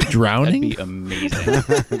 Aren't you That'd drowning? be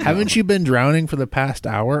amazing. Haven't you been drowning for the past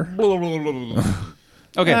hour?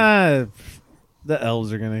 Okay. The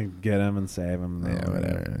elves are gonna get him and save him. Yeah, They'll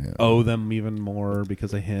whatever. Yeah. Owe them even more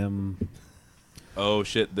because of him. Oh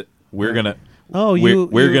shit! We're gonna. Oh,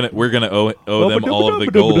 we're gonna owe them all of the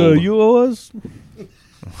gold. You owe us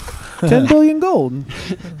 10 billion gold.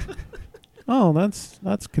 Oh, that's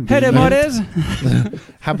Hit convenient. him, what is?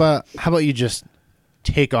 How about you just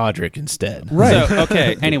take Audric instead? Right. So,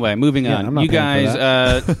 okay, anyway, moving Yeah, on. I'm not You paying for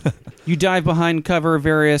guys, you dive behind cover,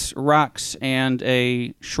 various rocks and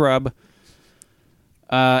a shrub,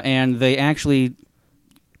 and they actually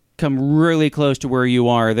come really close to where you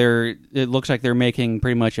are. It looks like they're making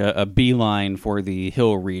pretty much a beeline for the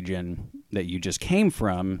hill region that you just came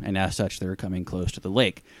from, and as such, they're coming close to the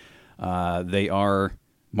lake. They are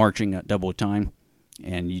marching at double time,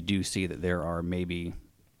 and you do see that there are maybe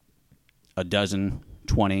a dozen,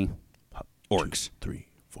 20 orcs. 3,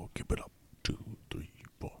 4, keep it up. 2, 3,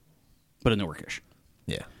 4. But in Orcish.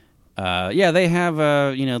 Yeah. Yeah, they have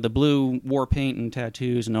the blue war paint and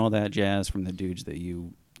tattoos and all that jazz from the dudes that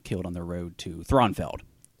you killed on the road to Thronfeld.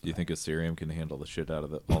 Do you think Assyrium can handle the shit out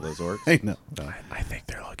of all those orcs? Hey, no. I think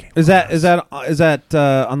they're looking. Is that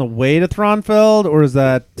on the way to Thronfeld, or is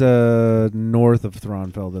that north of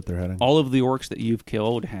Thronfeld that they're heading? All of the orcs that you've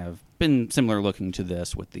killed have been similar looking to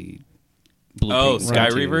this, with the blue Oh, paint Sky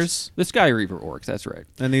tattoos. Reavers? The Sky Reaver orcs, that's right.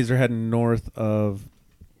 And these are heading north of.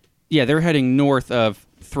 Yeah, they're heading north of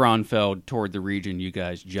Thronfeld toward the region you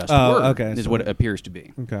guys just Oh, were, okay, is so- what it appears to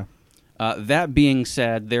be. Okay. That being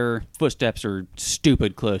said, their footsteps are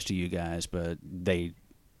stupid close to you guys, but they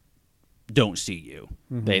don't see you.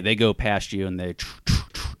 They go past you and they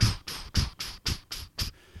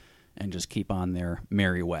and just keep on their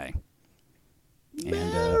merry way.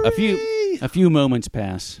 And a few moments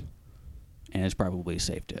pass, and it's probably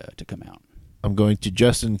safe to come out. I'm going to,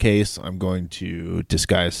 just in case, I'm going to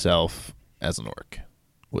disguise self as an orc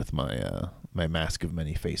with my my mask of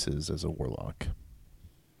many faces as a warlock.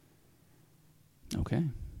 Okay.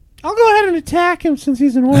 I'll go ahead and attack him since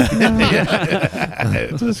he's an orc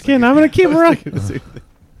now. Just kidding. I'm going to keep running.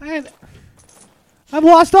 I've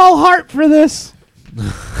lost all heart for this.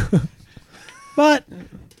 But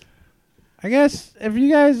I guess if you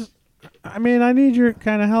guys, I mean, I need your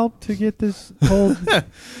kind of help to get this whole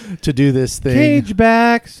To do this thing, cage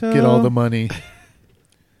back. So get all the money.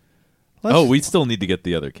 let's- Oh, we still need to get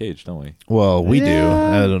the other cage, don't we? Well, we do.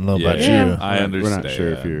 Yeah. I don't know about Yeah. you. I We're understand. not sure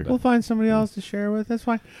if you're. We'll find somebody else to share with. That's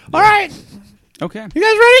fine. All right. Okay. You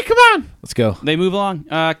guys ready? Come on. Let's go. They move along.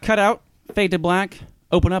 Cut out. Fade to black.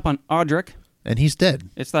 Open up on Audric. And he's dead.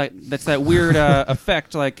 It's like that's that weird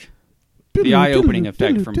effect, like the eye-opening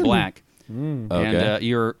effect from Black. And Okay.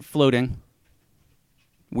 you're floating.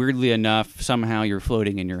 Weirdly enough, somehow you're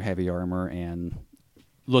floating in your heavy armor and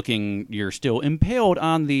looking. You're still impaled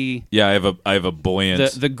on the Yeah, I have a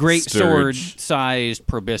buoyant the great sturge. sword-sized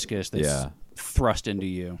proboscis that's Yeah. thrust into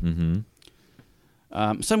you.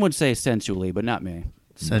 Mm-hmm. Some would say sensually, but not me.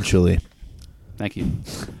 Essentially. Thank you.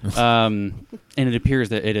 And it appears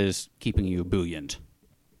that it is keeping you buoyant.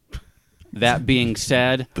 That being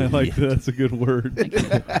said, I like that. That's a good word.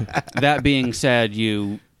 that being said,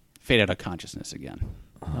 you fade out of consciousness again.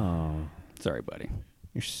 Oh, Sorry, buddy.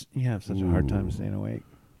 you have such a hard time staying awake.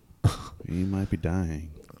 You might be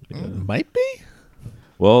dying. Might be.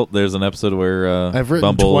 Well, there's an episode where I've written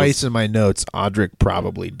Bumbles, twice in my notes, Audric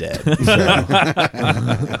probably dead.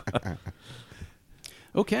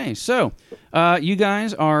 Okay, so you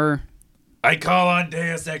guys are. I call on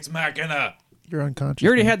Deus Ex Machina. You're unconscious. You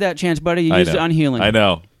already had that chance, buddy. You I used it know. on healing. I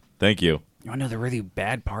know. Thank you. You want to know the really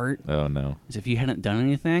bad part? Oh no. Is if you hadn't done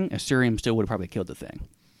anything, Assyrium still would have probably killed the thing.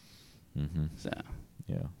 Mm-hmm. So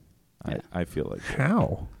Yeah. Yeah. I feel like it.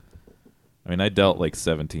 How? I mean, I dealt like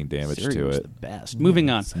 17 damage to Assyrium's it. the best. Moving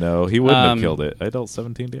on. No, he wouldn't have Um, killed it. I dealt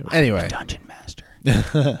 17 damage. Anyway, Dungeon Master.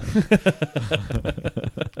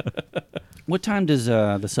 What time does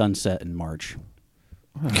the sun set in March?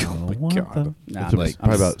 What God. Nah, It's I'm like just-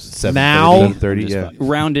 probably I'm about just- 7:30, Now? 7:30, I'm just yeah. fucking-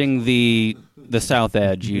 Rounding the south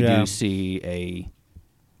edge, you Yeah. do see a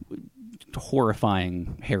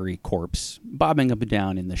horrifying hairy corpse bobbing up and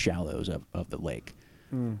down in the shallows of the lake.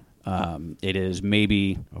 It is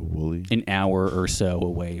maybe A woolly. an hour or so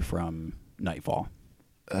away from nightfall.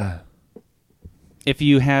 If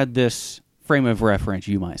you had this frame of reference,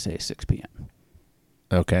 you might say 6 p.m.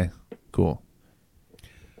 okay, cool.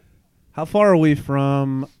 How far are we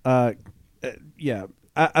from? Yeah,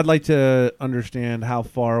 I'd like to understand how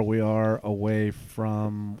far we are away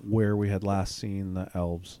from where we had last seen the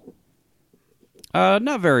elves.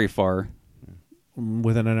 Not very far.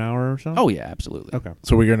 Within an hour or so. Oh, yeah, absolutely. okay.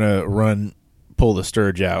 So we're gonna pull the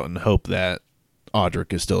Sturge out, and hope that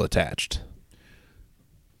Audric is still attached.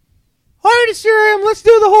 All right, Assyrium, let's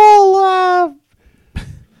do the whole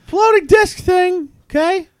floating disc thing,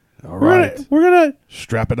 okay? All We're gonna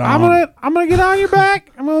Strap it on. I'm gonna get on your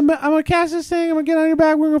back. I'm gonna cast this thing. I'm gonna get on your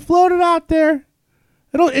back. We're gonna float it out there.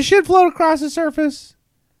 It should float across the surface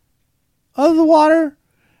of the water.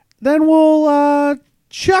 Then we'll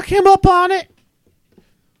chuck him up on it,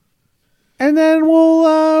 and then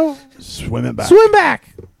we'll Swim it back. swim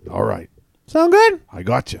back. All right. Sound good? I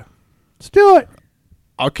got you. Let's do it.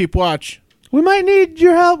 I'll keep watch. We might need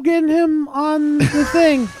your help getting him on the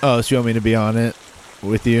thing. Oh, so you want me to be on it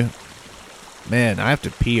with you? Man, I have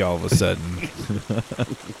to pee all of a sudden.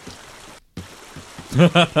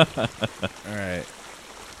 All right.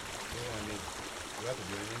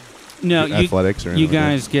 No, you, Athletics or you anything like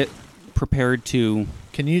guys get prepared to.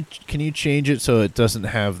 Can you change it so it doesn't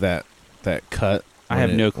have that cut? I have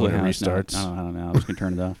when no it- clue when how it it's not. restarts. I don't know. I'm just gonna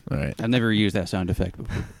turn it off. All right. I've never used that sound effect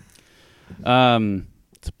before.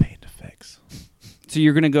 It's a pain to fix. So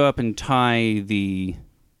you're gonna go up and tie the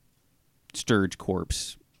Sturge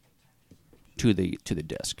corpse to the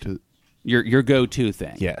disc. To- Your go-to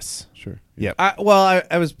thing. Yes. that. Sure. Yep.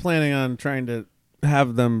 I was planning on trying to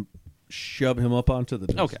have them shove him up onto the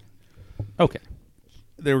disc. Okay.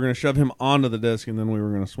 They were going to shove him onto the disc, and then we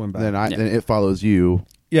were going to swim back. Then Yeah. then it follows you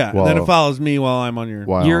Yeah, Well- then it follows me while I'm on your.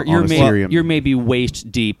 While You're on a Syrian- you're maybe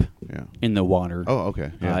waist deep Yeah. in the water. Oh,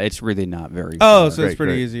 okay. Yeah. It's really not very. Oh, far. so it's Great,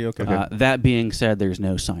 pretty great. easy. Okay. That being said, there's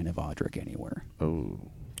no sign of Audric anywhere. oh,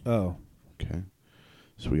 Oh. okay.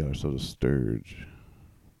 So we got ourselves a Sturge.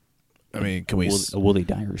 I mean, can we A woolly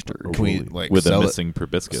dire sturge. can we like with a sell missing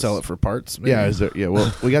proboscis. sell it for parts? maybe? Yeah, is there? Yeah,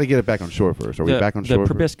 well, we got to get it back on shore first. Are we back on The shore?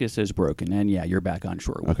 proboscis is broken, and yeah, you're back on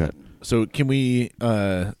shore with Okay. it. So can we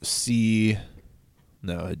see?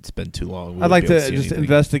 No, it's been too long. We I'd like won't be able to see just anything.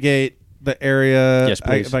 investigate the area. Yes,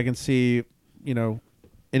 please. If I can see,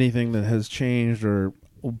 anything that has changed or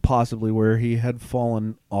possibly where he had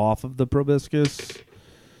fallen off of the proboscis.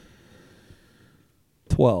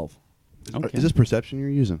 12. Okay. Is this perception you're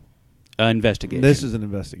using? Investigation. This is an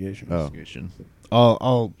investigation. Oh, Investigation.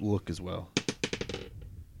 I'll look as well.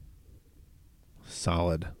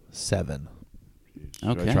 Solid 7. Should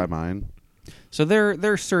Okay. I try mine? So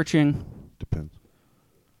they're searching. Depends.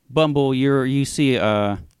 Bumble, you see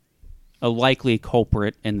a likely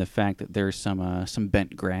culprit in the fact that there's some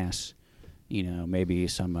bent grass, maybe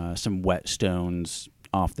some wet stones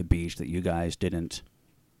off the beach that you guys didn't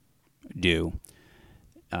do.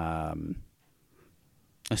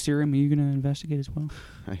 Assyrium, are you going to investigate as well?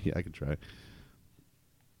 Yeah, I can try.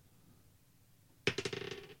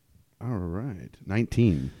 All right,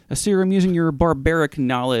 19. Assyrium, using your barbaric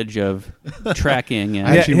knowledge of tracking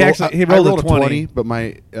and Yeah, he rolled a 20. but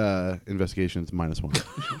my investigation is -1.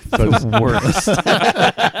 So I just- worst.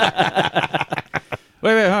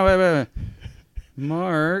 Wait.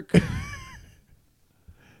 Mark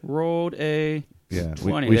rolled a. yeah,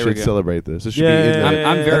 20, we there we should go. celebrate this. This should Yeah. be in the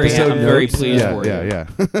I'm very episode pleased notes. for you.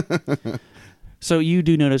 Yeah. So you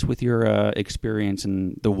do notice with your experience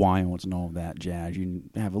in the wilds and all of that jazz, you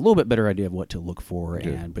have a little bit better idea of what to look for.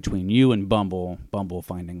 Okay. And between you and Bumble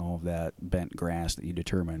finding all of that bent grass that you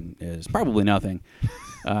determine is probably nothing.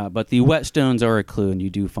 But the whetstones are a clue, and you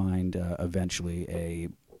do find eventually a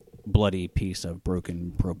bloody piece of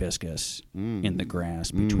broken proboscis in the grass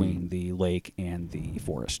between the lake and the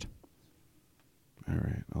forest. All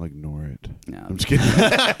right, I'll ignore it. No. I'm just kidding.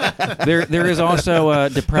 There is also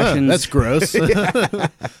depressions. That's gross.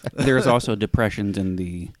 There's also depressions in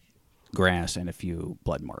the grass and a few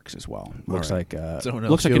blood marks as well. Looks right. like Someone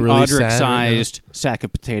else looks like feel an really sad right Audric-sized sack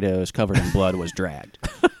of potatoes covered in blood was dragged.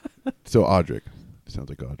 So Audric. Sounds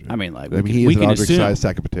like Audric. I mean, like I mean, we he can, is we an can assume Audric-sized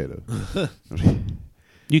sack of potato.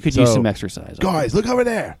 you could use So, some exercise. Guys, look over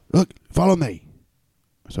there. Look, follow me.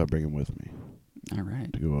 So I bring him with me All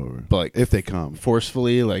right. to go over. But like if they come,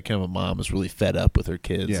 forcefully, like kind of a mom is really fed up with her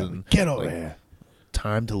kids yeah, and get over like, there.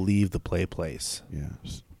 time to leave the play place Yeah.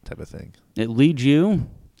 type of thing. It leads you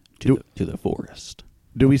to the forest.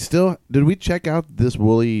 Did we check out this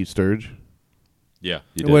woolly sturge? Yeah,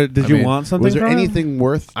 you did. What, did I you mean, want something Was there from him? anything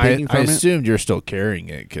worth I taking from it? assumed you're still carrying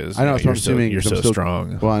it because I know. So you're I'm assuming you're I'm so still,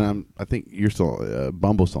 strong. Well, and I think you're still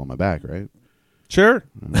Bumble's still on my back, right? Sure.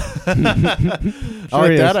 I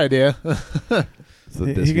like he that is. idea. So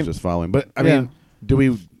He this is can- just following. But I Yeah. mean, do we?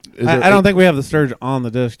 I don't think we have the sturge on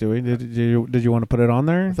the disc, do we? Did you want to put it on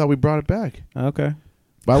I there? thought we brought it back. Okay.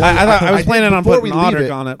 But I thought- I was did- planning on before putting we leave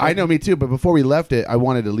Audric on it, I but- know, me too. But before we left it, I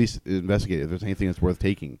wanted to at least investigate if there's anything that's worth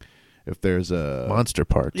taking. If there's a Monster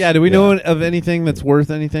parts. Yeah, do we Yeah. know of anything that's worth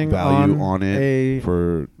anything value on it a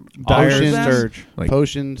for dire potions, sturge? Like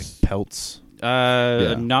potions. pelts,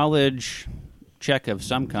 Yeah. A knowledge check of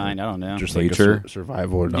some kind. I don't know. just Nature. like a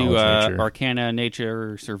survival or do knowledge nature. Arcana,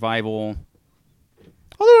 nature, survival.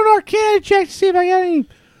 I'll do an Arcana check to see if I got any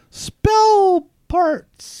spell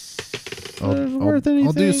parts. worth I'll do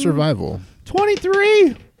anything. survival.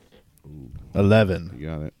 23. 11. You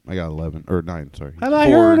got it. I got 11 or 9. Sorry. Have I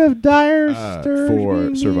For- heard of dire sturge? for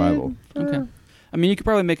being survival. needed Okay. I mean, you could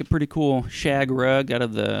probably make a pretty cool shag rug out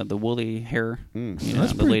of the woolly hair. Mm. You know,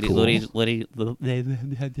 That's the pretty cool.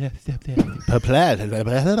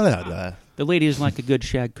 The ladies like a good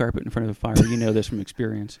shag carpet in front of a fire. You know this from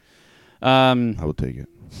experience. I will take it.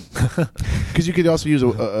 Because you could also use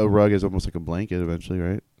a rug as almost like a blanket eventually,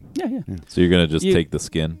 right? Yeah. So you're gonna just You- take the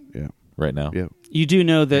skin Yeah. right now? Yeah. You do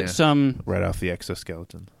know that Yeah. some Right off the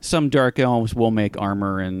exoskeleton. dark elves will make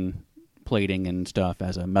armor and plating and stuff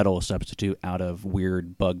as a metal substitute out of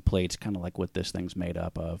weird bug plates, kind of like what this thing's made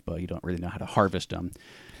up of, but you don't really know how to harvest them.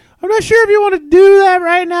 I'm not sure if you want to do that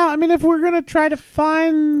right now. I mean, if we're going to try to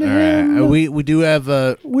find All him, right. We do have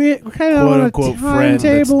a we're kind of quote on a unquote friend that's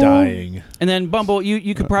timetable. dying. And then Bumble,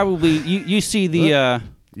 you could probably you see the I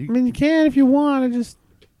mean, you can if you want. I just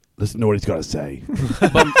Listen to what he's got to say.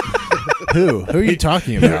 Who are you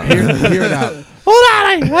talking about? hear it out.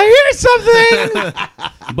 hold on. I hear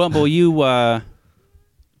something. Bumble, you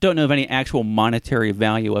don't know of any actual monetary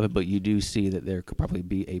value of it, but you do see that there could probably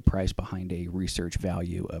be a price behind a research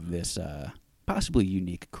value of this possibly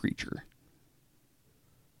unique creature.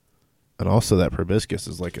 And also that proboscis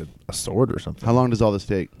is like a sword or something. How long does all this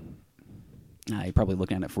take? You're probably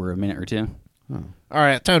looking at it for a minute or two. All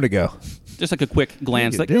right, time to go. Just like a quick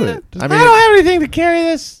glance. Like, do eh. it. I I mean, don't have anything to carry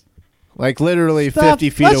this. like literally Stuff. 50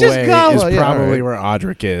 feet Let's just away go. is Well, yeah, probably all where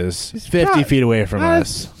Audric is. 50 probably- feet away from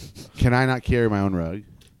us. Can I not carry my own rug?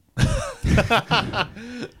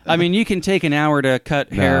 I mean, you can take an hour to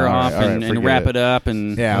cut hair all right, off all right, and forget wrap it. it up,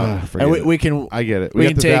 and Yeah, forget and it. we can. I get it. We got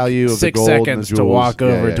can the take value of 6 the gold and the seconds to jewels. walk Yeah,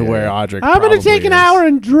 over yeah, to yeah. where Audric. I'm going to take an hour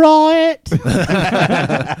and draw it.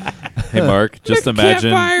 Hey, Mark, just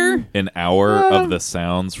imagine campfire. an hour of the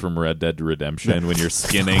sounds from Red Dead Redemption when you're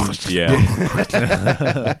skinning.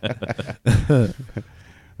 Yeah.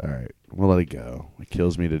 All right. We'll let it go. It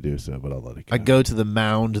kills me to do so, but I'll let it go. I go to the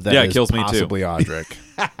mound that Yeah, it is kills me too. possibly Audric.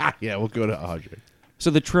 Yeah, we'll go to Audrey. So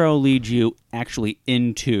the trail leads you actually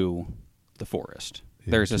into the forest.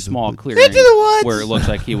 There's a small clearing Into the woods. where it looks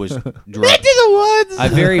like he was drugged. Into the woods. I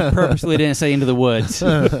very purposefully didn't say into the woods.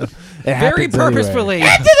 Very happens purposefully.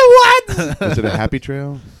 Into the woods. Is it a happy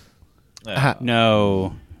trail?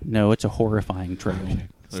 No, it's a horrifying trail.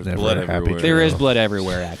 There's never blood a happy everywhere. There is blood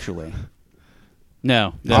everywhere, actually.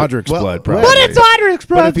 No. Audric's Well, blood, well, probably. But it's Audric's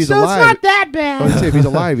But blood, if he's so alive- it's not that I bad. would say if he's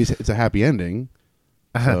alive, it's a happy ending.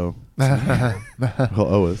 So he'll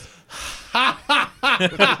owe us.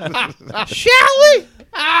 Shall we?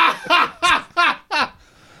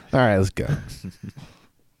 All right, let's go.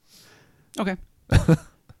 Okay.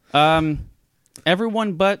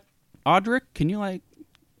 Everyone but Audric, can you like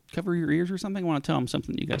cover your ears or something? I want to tell him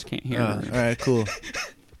something you guys can't hear. All right, cool.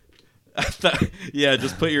 Yeah,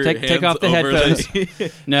 just put your Take hands off the over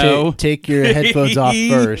headphones. No. Take your headphones off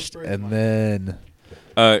first, and then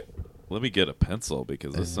Let me get a pencil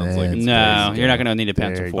because this sounds like it's No, crazy. you're not going to need a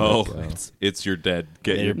pencil There you for Oh, it. it's your dead.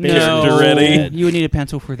 Get your No. character ready. You would need a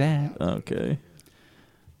pencil for that. Okay.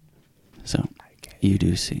 So, you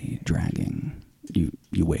do see dragging.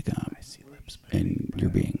 You wake up, and you're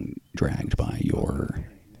being dragged by your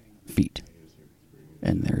feet.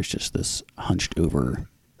 And there's just this hunched over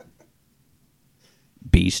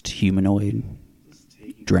beast humanoid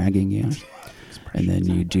dragging you. And then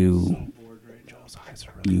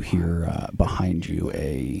you hear behind you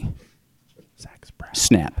a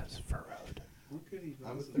snap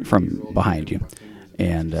from behind you.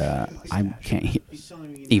 And I can't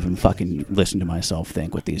even fucking listen to myself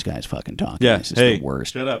think what these guys fucking talking. Yeah, This is hey, the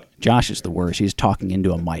worst. shut up. Josh is the worst. He's talking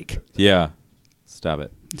into a mic. Yeah. Stop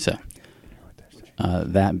it. So,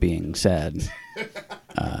 that being said,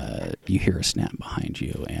 you hear a snap behind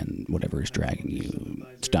you, and whatever is dragging you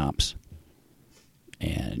stops,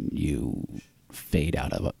 and you fade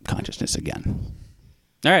out of consciousness again.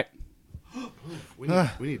 All right. We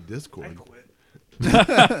need Discord.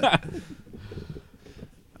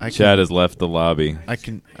 Chad has left the lobby. I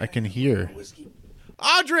can hear.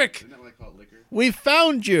 Audric, we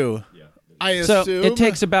found you. I So assume. it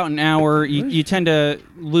takes about an hour. You tend to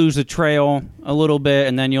lose the trail a little bit,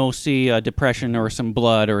 and then you'll see a depression or some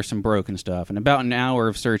blood or some broken stuff. And about an hour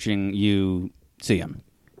of searching, you see him.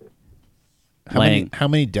 How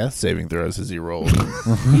many death saving throws has he rolled?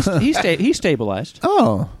 He's stabilized.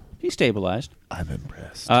 Oh, He's stabilized. I'm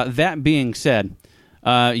impressed. That being said,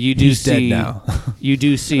 you do He's dead see now. you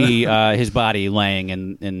do see his body laying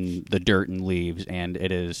in the dirt and leaves, and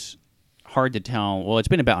it is hard to tell. Well, it's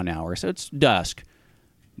been about an hour, so it's dusk,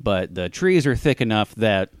 but the trees are thick enough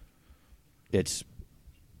that it's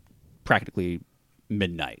practically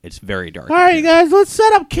midnight. It's very dark. All right, you guys, let's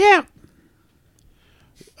set up camp.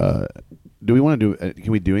 Do we want to do?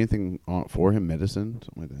 Can we do anything for him? Medicine,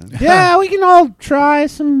 something like that. Yeah, we can all try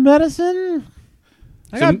some medicine.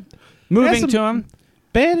 I So got moving some to him,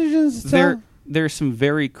 bandages. and stuff. there's some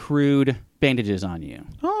very crude bandages on you,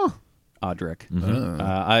 Oh, Audric.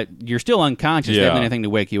 You're still unconscious. They Yeah. have anything to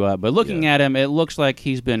wake you up. But looking at him, it looks like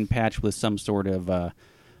he's been patched with some sort of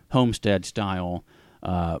homestead-style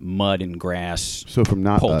mud and grass. So from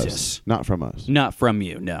not Poultice. us, not from us. Not from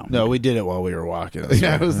you, no. no, we did it while we were walking.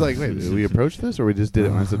 Yeah, I was like, wait, did we approach this, or we just did it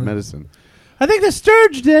when I said medicine? I think the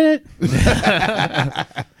Sturge did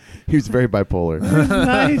it. He was very bipolar.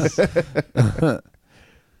 Nice.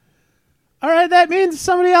 All right, that means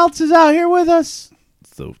somebody else is out here with us.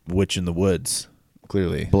 It's the witch in the woods.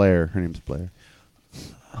 Clearly, Blair, her name's Blair.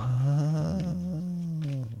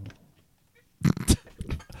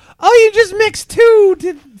 Oh, you just mixed two.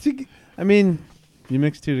 I mean, you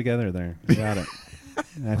mixed two together there. You got it.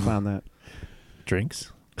 I found that.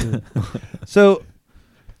 drinks. So,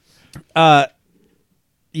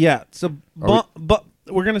 yeah. So,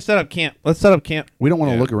 we're gonna set up camp. Let's set up camp. We don't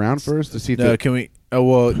want to look around first to see if No, the- can we? Oh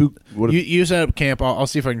well, what you set up camp. I'll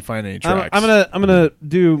see if I can find any tracks. I'm gonna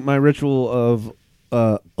do my ritual of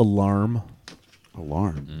alarm.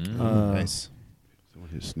 alarm. nice. Someone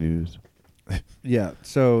hit snooze. Yeah,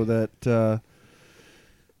 so that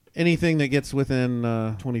anything that gets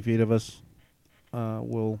within 20 feet of us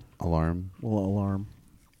will Alarm. alarm.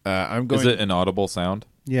 I'm going. Is it an audible sound?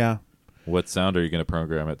 Yeah, What sound are you going to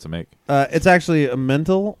program it to make? it's actually a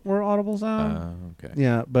mental or audible sound. Okay.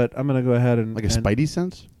 Yeah, but I'm gonna go ahead and Like a Spidey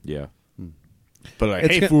sense? Yeah. but like,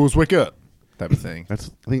 it's hey go- fools, wake up, type of thing. I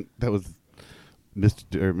think that was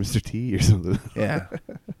Mr. T or something. Yeah.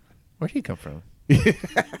 Where'd he come from?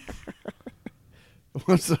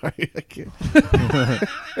 I'm sorry. I can't.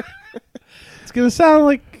 It's gonna sound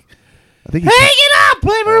like I think Hang it up,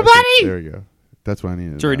 everybody! There we go. That's what I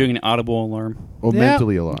needed. So we're doing an audible alarm. Oh, Yeah.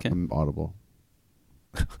 mentally Okay. audible.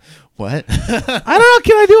 What? I don't know.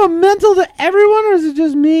 Can I do a mental to everyone, or is it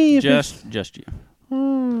just me? If Just you.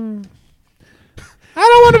 I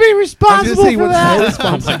don't want to be I was responsible gonna say, for what's that. no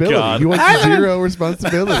responsibility? God. You want I don't- zero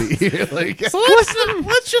responsibility. Like,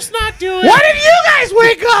 Let's just not do it. Why did you guys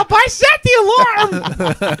wake up? I set the alarm.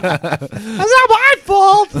 That's not my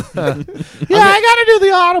fault. Yeah, I got to do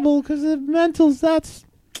the audible because the mentals. That's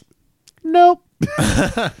nope.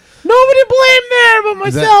 Nobody blame there but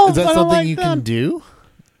Is myself. that I don't something like you them. can do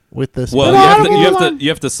with this? Well, But you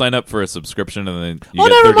have to sign up for a subscription and then you Oh,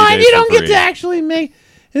 get never 30 mind. days You don't for get free. to actually make.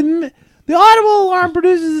 The audible alarm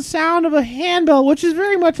produces the sound of a handbell, which is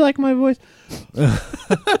very much like my voice,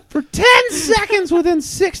 for 10 seconds within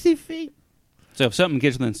 60 feet. So if something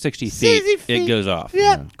gets within 60 60 feet, feet. it goes off.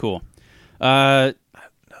 Yeah. Cool.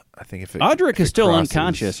 I think if it, Audric if is it still crosses-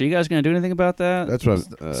 unconscious. Are you guys going to do anything about that? that's what.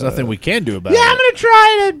 There's nothing we can do about Yeah, I'm it. gonna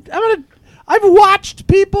try to. I've watched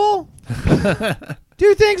people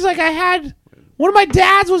do things like I had. One of my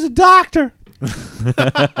dads was a doctor.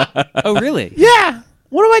 Oh, really? Yeah,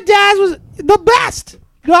 one of my dads was the best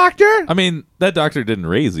doctor. I mean, that doctor didn't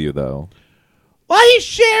raise you, though. Well, he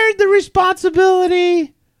shared the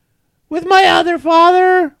responsibility with my other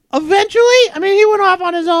father. Eventually, I mean, he went off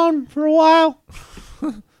on his own for a while.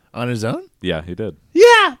 On his own? Yeah, he did.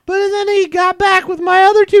 Yeah, but then he got back with my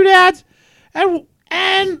other two dads,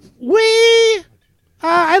 and we.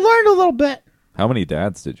 I learned a little bit. How many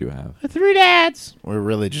dads did you have? 3 dads. We're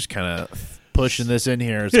really just kind of pushing this in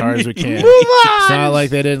here as hard as we can. Move on. It's not like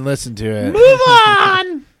they didn't listen to it. Move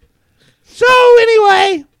on. So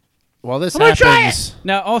anyway, While this I'm gonna try happens,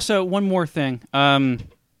 Now, also, one more thing.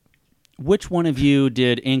 Which one of you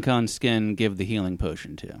did Ink on Skin give the healing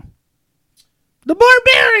potion to? the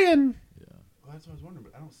barbarian.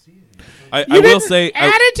 I You will didn't say,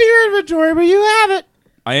 add it to your inventory, but you have it.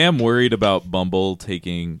 I am worried about Bumble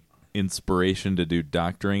taking inspiration to do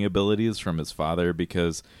doctoring abilities from his father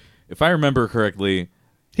because, if I remember correctly,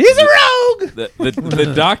 He's a rogue.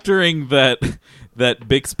 the doctoring that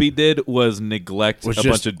Bixby did was neglect Was a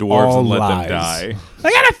just bunch of dwarves all and let lies. them die.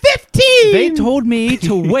 I got a 15. They told me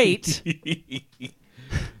to wait.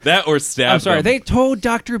 That or stab I'm sorry. them. They told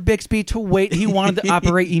Dr. Bixby to wait. He wanted to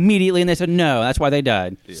operate immediately, and they said no. That's why they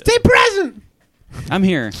died. Stay present. I'm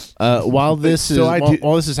here. while this So I do-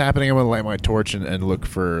 while this is happening, I'm gonna light my torch and look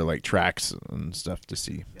for like tracks and stuff to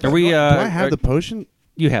see. Are we? Do I have the potion?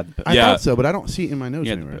 You have the I potion. Yeah. thought so, but I don't see it in my notes You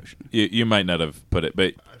had the anywhere. potion. You might not have put it,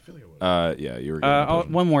 but yeah, you were.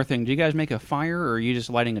 Getting One more thing. Do you guys make a fire, or are you just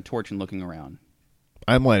lighting a torch and looking around?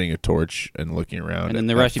 I'm lighting a torch and looking around. And then at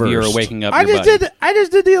the rest of you are first. waking up. I your just buddy. did. I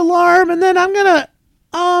just did the alarm, and then I'm gonna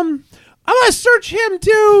search him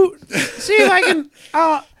too. See if I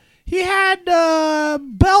can. He had a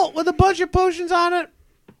belt with a bunch of potions on it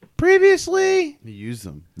previously. You use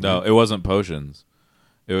them. No, it wasn't potions.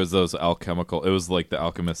 It was those alchemical. It was like the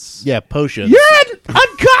alchemists. Yeah, potions. You're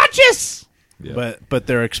unconscious. Yeah. But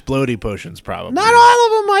they're exploding potions, probably. Not all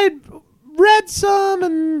of them. I read some,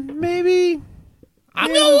 and maybe I'm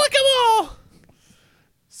gonna look them all.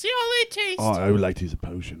 See how they taste. Oh, I would like to use a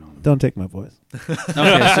potion on them. Don't take my voice.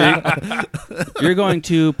 Okay, so you're going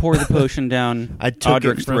to pour the potion down I took it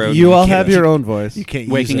Audric's from throat, You all can't- have your own voice. You can't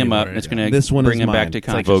waking use him up. anymore. And it's going to This one bring is him back mine. to It's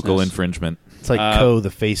like consciousness. Vocal infringement. It's like Ko the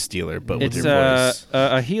face stealer, but with It's your voice.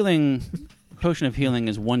 a healing potion of healing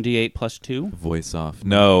is 1d8 plus 2. Voice off.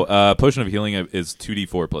 No, potion of healing is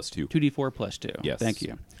 2d4 plus 2. 2d4 plus 2. Yes. Thank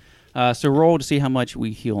you. So roll to see how much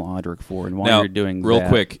we heal Audric for, and while Now, you're doing real that-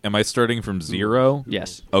 quick, am I starting from 0?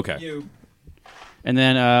 Yes. Okay. And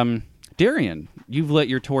then Darian, you've lit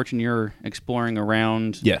your torch and you're exploring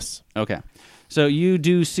around. Yes. Okay. So you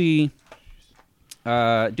do see. Do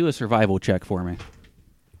a survival check for me.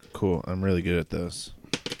 Cool. I'm really good at this.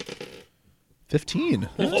 15.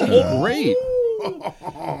 Great.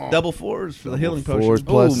 Double 4s for the healing potion. 4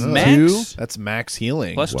 plus Ooh, 2. max? That's max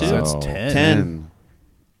healing. Plus 2. So that's Wow. 10.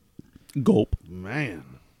 10. Gulp. Man.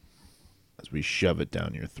 As we shove it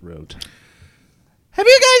down your throat. Have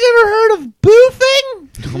you guys ever heard of boofing?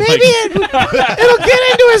 Maybe it'll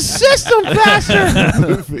get into his system faster.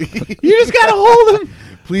 You just gotta hold him.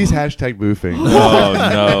 Please hashtag boofing. Oh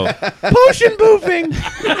no! Potion boofing.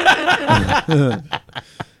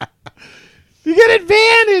 You get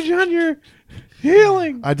advantage on your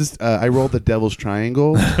healing. I rolled the devil's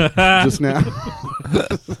triangle just now.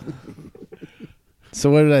 So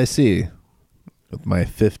what did I see with my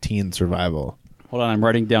 15 survival? Hold on, I'm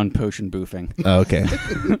writing down potion boofing. Oh, okay.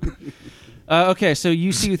 Okay, so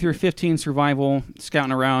you see with your 15 survival,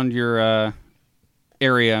 scouting around your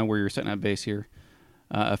area where you're setting up base here,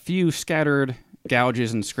 a few scattered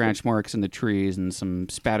gouges and scratch marks in the trees and some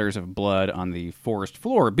spatters of blood on the forest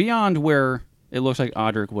floor beyond where it looks like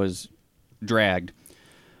Audric was dragged,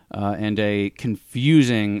 and a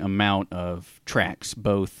confusing amount of tracks,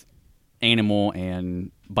 both animal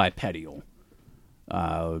and bipedal,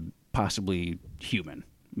 possibly human,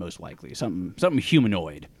 most likely, something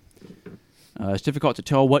humanoid. It's difficult to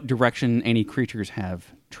tell what direction any creatures have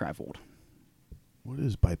traveled. What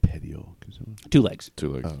is bipedal? 2 legs. 2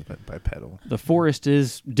 legs. Oh, bipedal. The forest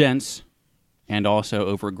is dense and also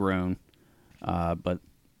overgrown, but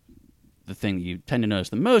the thing that you tend to notice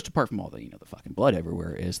the most, apart from all the the fucking blood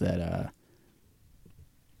everywhere, is that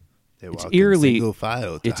They It's walk eerily- in single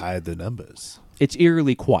file to it's- hide the numbers. it's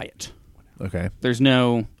eerily quiet. Okay. There's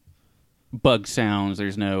no bug sounds.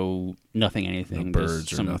 There's nothing, anything. No There's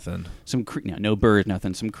birds or nothing. No birds,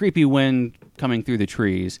 nothing. Some creepy wind coming through the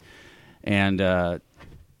trees, and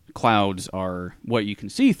clouds are what you can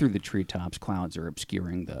see through the treetops. Clouds are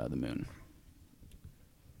obscuring the moon.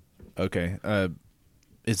 Okay.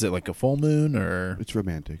 Is it like a full moon or? It's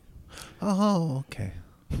romantic. Oh, okay.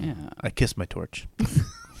 Yeah. I kiss my torch.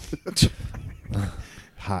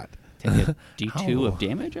 Hot. Take a D2 Ow. of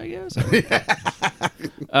damage, I guess.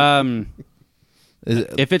 Is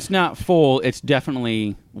it, If it's not full, it's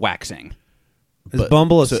definitely waxing. Is But-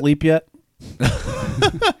 Bumble so- asleep yet?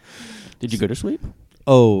 Did you go to sleep?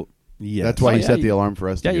 Oh, yeah. That's why Oh, he yeah, set you- the alarm for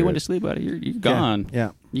us. Yeah, to you hear went it. to sleep, buddy. You're gone.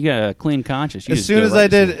 Yeah. You got a clean conscience. You As just soon go as right I to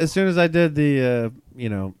did, sleep. as soon as I did the,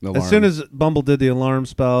 Alarm. as soon as Bumble did the alarm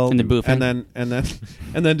spell And the boofing. and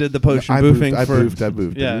then did the potion I boofing boofed, for. I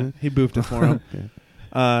boofed. Yeah, didn't he boofed it for him.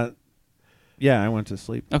 Yeah, I went to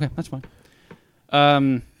sleep. Okay, that's fine.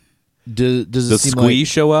 does it Does seem Squee like?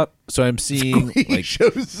 show up? So I'm seeing like.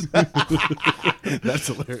 shows. That's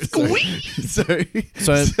hilarious. Sorry.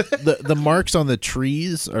 So the marks on the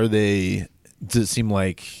trees, are they? Does it seem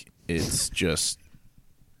like it's just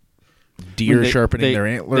deer sharpening their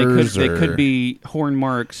antlers? They or could be horn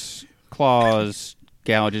marks, claws,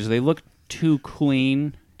 gouges. They look too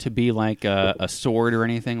clean to be like a sword or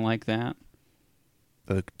anything like that.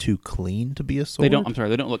 too clean to be a sword. They don't. I'm sorry.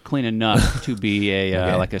 They don't look clean enough to be a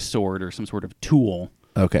Okay. like a sword or some sort of tool.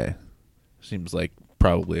 Okay. Seems like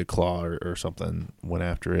probably a claw or something went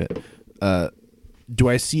after it. Do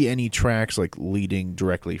I see any tracks like leading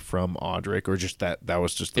directly from Audric, or just that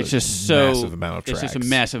was just It's a just so massive amount of It's tracks? just a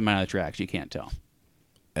massive amount of tracks. You can't tell.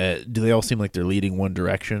 Do they all seem like they're leading one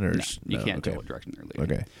direction, or No, just- you no? can't Okay. tell what direction they're leading.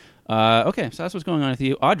 Okay. Okay, so that's what's going on with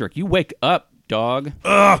you, Audric. You wake up, dog.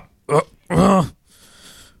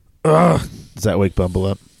 Does that wake Bumble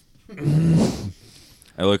up?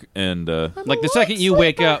 I look and Like the second you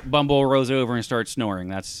wake up, Bumble rolls over and starts snoring.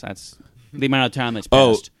 That's the amount of time that's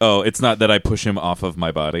passed. oh, it's not that I push him off of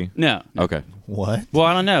my body. No. Okay, What? Well,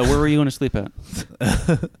 I don't know. Where were you going to sleep at?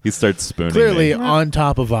 he starts spooning. Clearly me. on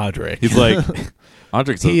top of Audric. He's like,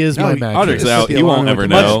 Audric's he is my mattress. Audric's out. He won't ever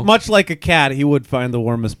know. Much like a cat, he would find the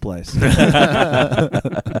warmest place.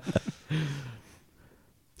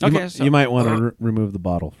 Okay, so You might want to remove the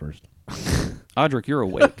bottle first. Audric, you're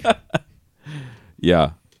awake.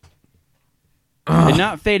 Yeah. You're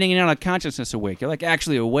not fading in and out of consciousness awake. You're like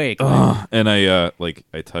actually awake. Like, And I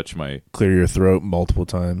touch my Clear your throat multiple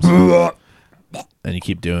times. And you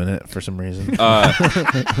keep doing it for some reason.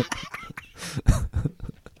 I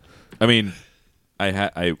mean,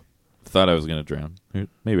 I thought I was gonna drown.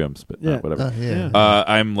 Maybe I'm spitting out, whatever. yeah.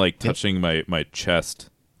 I'm like touching my chest.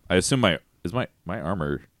 I assume my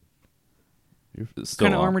armor is what still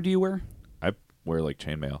kind of on. armor do you wear? I wear like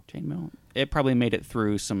chainmail. Chainmail. It probably made it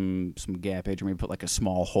through some gappage, or maybe put like a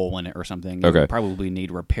small hole in it or something. Okay. You probably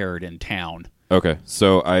need repaired in town. Okay,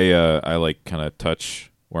 so I like kind of touch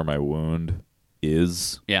where my wound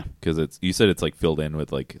is. Yeah. Because you said it's like filled in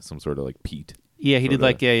with like some sort of like peat. Yeah, he did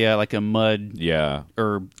Sorta. like a mud Yeah.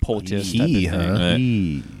 herb poultice type of He, thing. huh? Uh,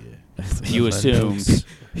 He. You assume.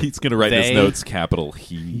 He's gonna write his They- notes capital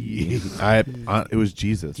he. It was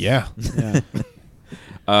Jesus. Yeah. Yeah.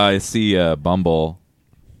 I see Bumble.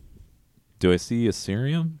 Do I see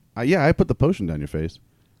Assyrium? Yeah, I put the potion down your face.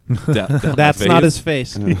 Down my That's not his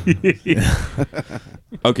face? face.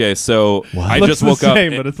 Okay, so I Looks just the woke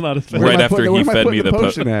same, up but it's not his face. right Where am I after putting- he where am I fed putting me the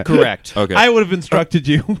potion at? Correct. Okay. I would have instructed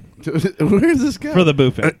you Where's this guy? for the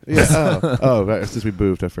buffet. Yeah. Oh, right, since we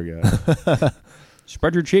boofed, I forgot.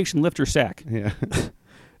 Spread your cheeks and lift your sack. Yeah.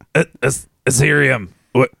 Assyrium.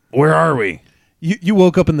 Where are we? You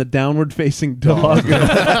woke up in the downward facing dog with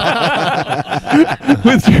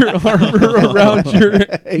your arm around your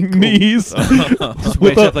knees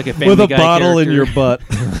Wakes up like a Family with a Guy bottle in character. your butt.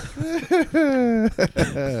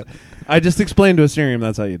 I just explained to Assyrium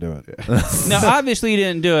that's how you do it. Now, obviously, you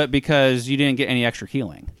didn't do it because you didn't get any extra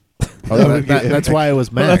healing. That's why it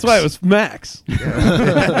was Max. Well, that's why it was Max.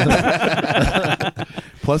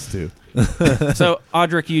 +2. So,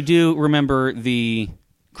 Audric, you do remember the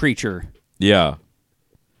creature. Yeah.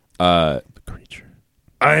 creature.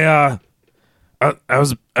 I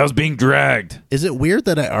was being dragged. Is it weird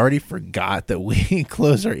that I already forgot that we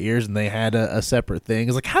closed our ears and they had a separate thing?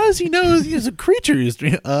 It's like, how does he know he's a creature? He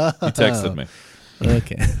texted me.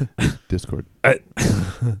 Okay. Discord.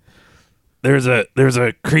 There's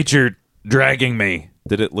a creature dragging me.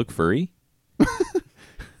 Did it look furry?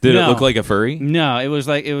 Did it No. look like a furry? No, it was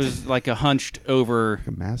like a hunched over,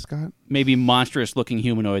 A mascot? maybe monstrous looking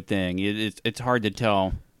humanoid thing. It's hard to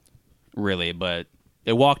tell, really, but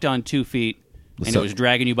it walked on 2 feet and it was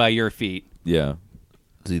dragging you by your feet. Yeah.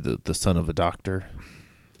 Is he the son of a doctor?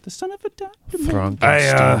 The son of a doctor.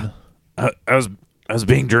 Throngaston. I was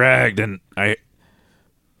being dragged and I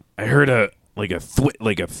heard a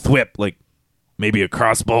thwip, like maybe a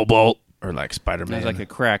crossbow bolt. Or like It Spider-Man. was like a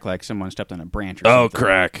crack, like someone stepped on a branch or Oh, something.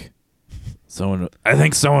 crack. I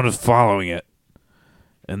think someone was following it.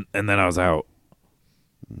 And then I was out.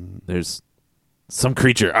 There's some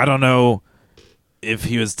creature. I don't know if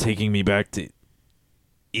he was taking me back to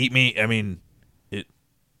eat me. I mean, it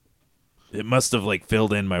must have like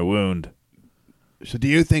filled in my wound. So do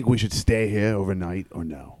you think we should stay here overnight or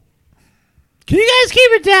no? Can you guys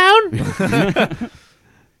keep it down?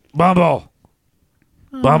 Bumble.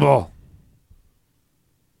 Bumble.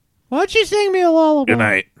 Why don't you sing me a lullaby? Good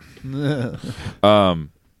night.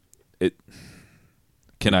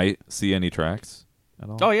 Can I see any tracks at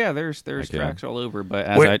all? Oh yeah, there's Okay. tracks all over.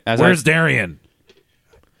 But Where's Darian?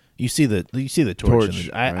 You see the torch. Torch,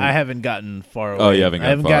 I right? haven't gotten far away. Oh, you haven't I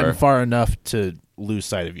haven't gotten gotten far enough to lose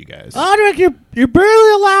sight of you guys. Audric, you're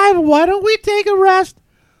barely alive. Why don't we take a rest?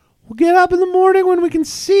 We'll get up in the morning when we can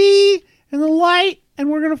see in the light, and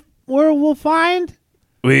we'll find.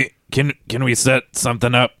 Can we set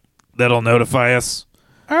something up that'll notify us?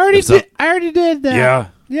 I already If so- I already did that. Yeah.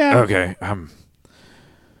 Yeah. Okay. Let's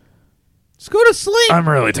go to sleep. I'm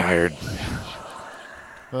really tired.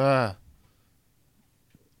 Ah.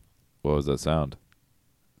 What was that sound?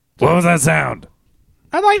 What was that sound?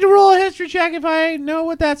 I'd like to roll a history check if I know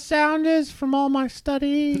what that sound is from all my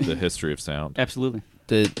study. The history of sound. Absolutely,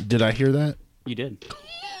 Did I hear that? you did.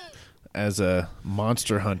 As a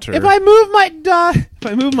monster hunter, If I move my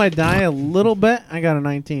die a little bit, I got a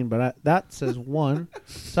 19, but that says 1.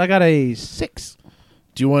 So I got a 6.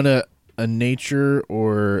 do you want a nature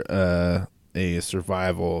or a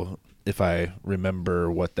survival? If I remember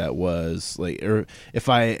what that was, like, or if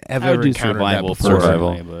I have I would ever do encountered that survival before.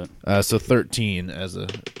 Survival. but So 13 as a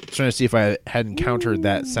trying to see if I had encountered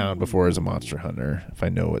that sound before as a monster hunter. If I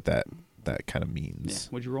know what that kind of yeah. means.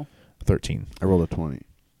 What'd you roll? 13. I rolled a 20.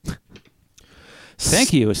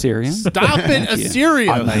 Thank you, Assyrian. Stop it,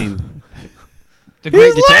 Assyria. The He's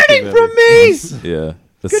learning from me. Yeah.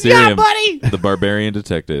 The Good Syrian, job, buddy. the barbarian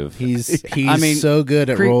detective. He's I mean, so good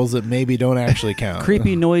at creep- rolls that maybe don't actually count.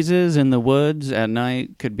 Creepy noises in the woods at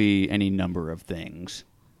night could be any number of things.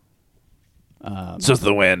 It's just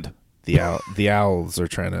the wind. The owls are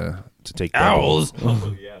trying to take down- Owls.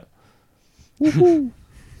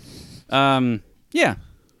 Yeah.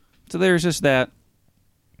 So there's just that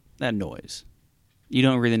noise. You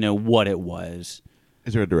don't really know what it was.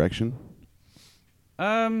 Is there a direction?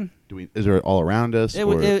 Is there all around us?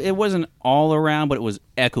 It wasn't all around, but it was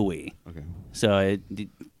echoey. Okay. So it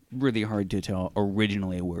really hard to tell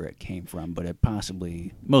originally where it came from, but it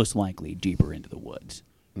possibly, most likely, deeper into the woods.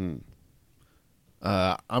 I'm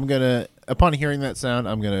gonna, upon hearing that sound,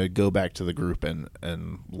 I'm gonna go back to the group and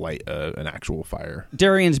light an actual fire.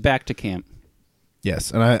 Darian's back to camp.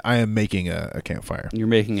 Yes, and I am making a campfire. You're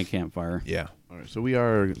making a campfire. Yeah, All right. So we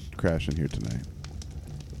are crashing here tonight.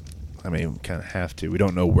 I mean, we kind of have to. We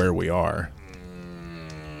don't know where we are.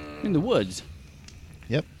 In the woods.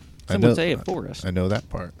 Yep. Some would say a forest. I know that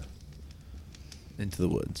part. Into the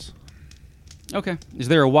woods. Okay. Is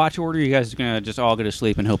there a watch order? You guys going to just all go to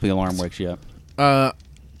sleep and hope the alarm wakes you up?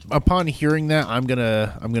 Upon hearing that, I'm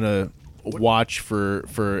gonna watch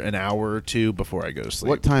for an hour or two before I go to sleep.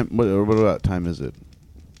 What time? What about time is it?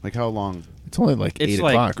 Like how long? It's only like It's 8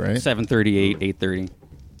 like o'clock, right? 7:38, 8:30.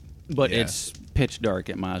 But Yeah. it's pitch dark.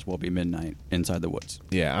 It might as well be midnight inside the woods.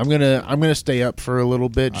 Yeah, I'm gonna stay up for a little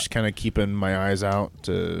bit, just kind of keeping my eyes out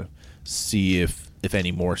to see if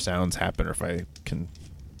any more sounds happen or if I can,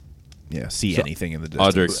 see anything in the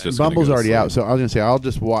distance. Audric's just gonna Bumble's go to already sleep. out, so I was gonna say I'll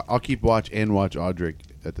just I'll keep watch and watch Audric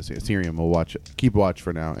at the same. Ethereum will keep watch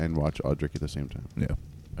for now and watch Audric at the same time. Yeah.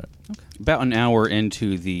 About an hour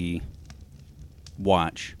into the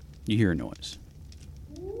watch, you hear a noise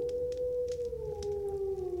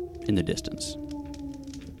in the distance.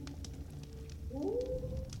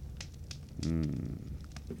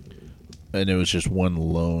 And it was just one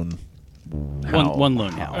lone howl. One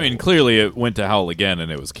lone howl. I mean, clearly it went to howl again and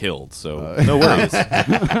it was killed, so no worries.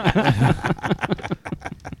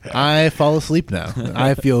 I fall asleep now.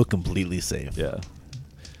 I feel completely safe. Yeah.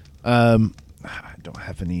 I don't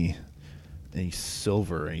have any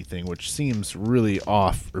silver or anything, which seems really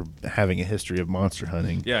off for having a history of monster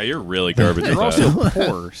hunting. Yeah, you're really garbage at You're that. also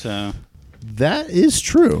poor, so That is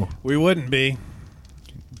true. We wouldn't be.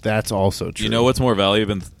 That's also true. You know what's more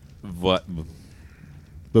valuable than what?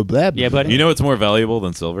 Yeah, buddy. You know what's more valuable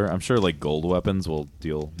than silver? I'm sure like gold weapons will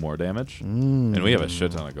deal more damage, and we have a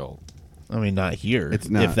shit ton of gold. I mean, not here. It's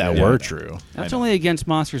not, if that yeah. were true. That's I know. only against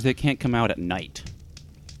monsters that can't come out at night.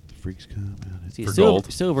 Freaks come out. See, For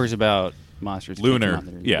gold. silver's about monsters. that can't Lunar. come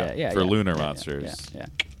out Yeah, for lunar yeah, monsters. Yeah.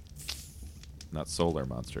 Not solar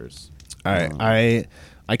monsters. All right,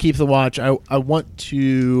 I keep the watch. I want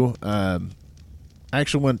to. I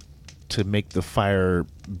actually want to make the fire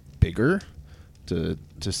bigger to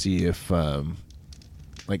see if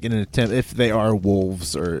like in an attempt if they are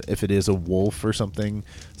wolves or if it is a wolf or something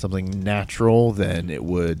natural, then it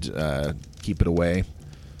would keep it away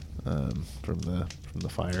from the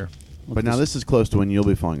fire. But now this is close to when you'll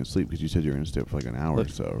be falling asleep because you said you were going to stay up for like an hour or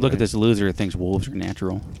so. Look right? at this loser who thinks wolves are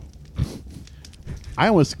natural. I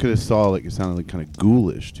almost could have saw like it sounded like kind of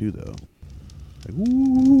ghoulish too, though. Like,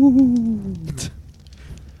 ooh.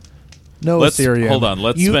 No, Let's- Ethereum. hold on,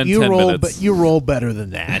 let's you, spend you 10 roll, minutes. But you roll better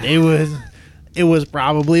than that. It was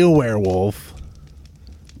probably a werewolf.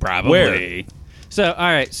 Probably. So,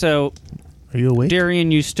 all right. So, Are you awake?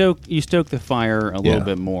 Darian, you stoke the fire a little Yeah.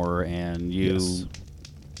 bit more, and you Yes.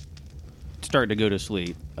 start to go to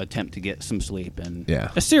sleep. Attempt to get some sleep, and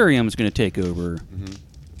Yeah. Assyrium's going to take over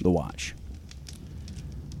the watch.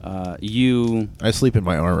 You I sleep in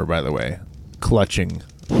my armor, by the way, clutching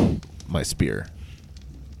my spear.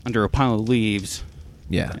 under a pile of leaves.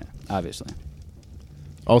 Yeah. Yeah, obviously.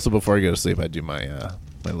 Also, before I go to sleep, I do my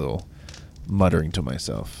my little muttering to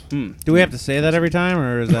myself. Hmm. Do we have to say that every time,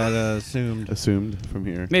 or is that assumed? Assumed from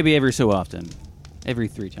here. Maybe every so often, every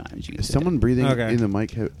 3 times. You can Is say someone breathing Okay. in the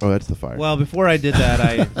mic? Oh, that's the fire. Well, before I did that,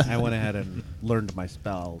 I went ahead and learned my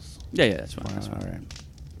spells. it. Yeah, that's fine. That's fine. All right.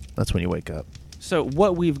 That's when you wake up. So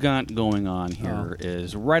what we've got going on here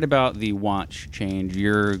is right about the watch change.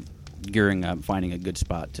 You're gearing up, finding a good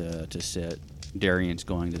spot to sit. Darian's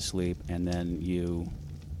going to sleep, and then you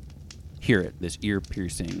hear it, this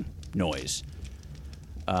ear-piercing noise.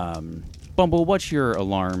 Bumble, what's your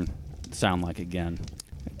alarm sound like again?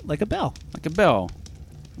 Like a bell. Like a bell.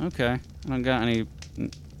 Okay. I don't got any...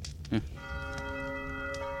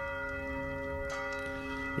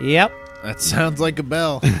 Yep. That sounds like a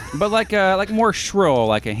bell. But like more shrill,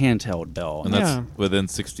 like a handheld bell. And that's Yeah. within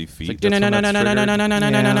 60 feet. It's That's like, when that's triggered.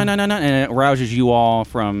 and it rouses you all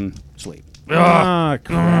from sleep. Ah,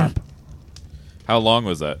 crap. How long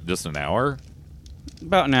was that? Just an hour?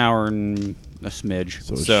 About an hour and a smidge.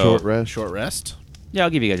 so, so- short rest. Short rest? Yeah, I'll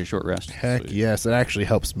give you guys a short rest. Heck Sweet. yes, it actually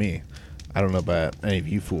helps me. I don't know about any of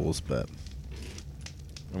you fools, but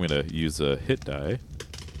I'm going to use a hit die.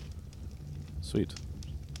 Sweet.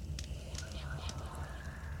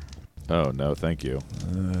 Oh, no, thank you.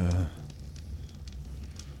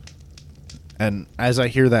 and as I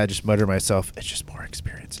hear that, I just mutter to myself, it's just more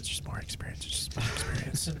experience. It's just more experience. It's just more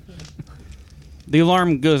experience. The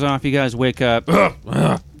alarm goes off. You guys wake up.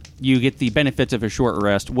 You get the benefits of a short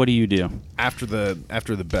rest. What do you do? after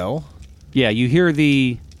the bell, Yeah, you hear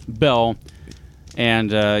the bell,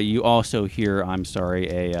 and you also hear, I'm sorry,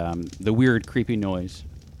 the weird, creepy noise.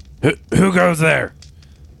 Who goes there?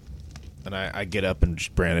 and I get up and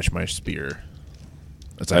just brandish my spear.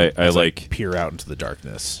 As I as like- peer out into the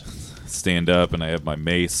darkness. Stand up, and I have my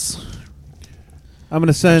mace. I'm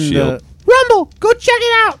gonna send Shield. Rumble. Go check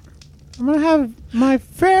it out. I'm gonna have my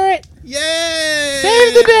ferret Yay!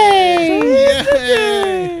 save the day.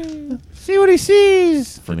 Yay! See what he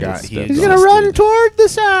sees. Forgot he He's gonna run toward the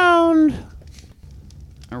sound.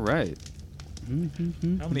 All right.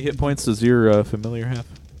 How many hit points does your familiar have?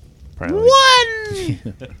 Probably.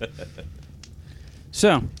 1.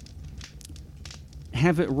 So,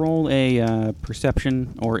 have it roll a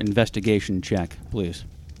perception or investigation check, please.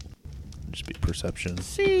 Just be perception.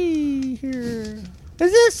 See here.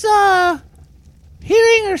 Is this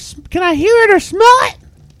hearing or can I hear it or smell it?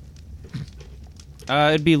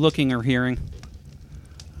 It'd be looking or hearing.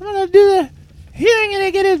 I'm gonna do the hearing and I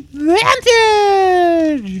get advantage.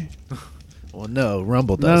 Well, no,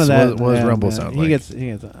 Rumble does. None of that. What does yeah, Rumble yeah. sound He like? gets.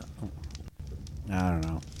 I don't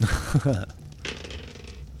know.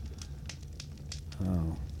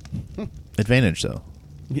 Oh. Advantage, though.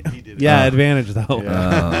 Yeah, advantage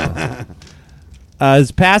though. Oh.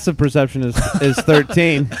 His passive perception is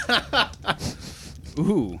 13.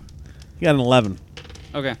 Ooh. He got an 11.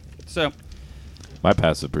 Okay. So, My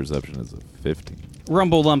passive perception is a 15.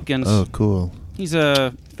 Rumble Lumpkins. Oh, cool. He's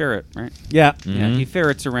a ferret, right? Yeah. Yeah, he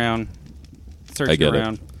ferrets around, I searching get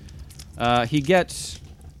it. around. He gets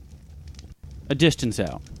a distance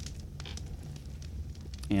out.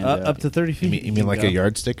 And, Up to 30 feet. You mean like a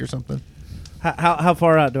yardstick or something? How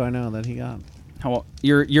far out do I know that he got? how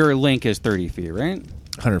your link is 30 feet, right?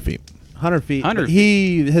 100 feet. 100 feet. 100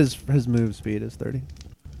 His move speed is 30.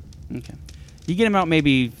 Okay. You get him out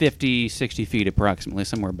maybe 50, 60 feet approximately,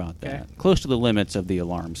 somewhere about that. Okay. Close to the limits of the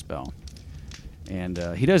alarm spell. And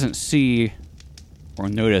he doesn't see or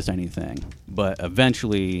notice anything, but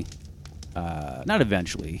eventually, not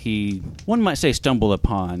eventually, one might say stumble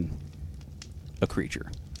upon a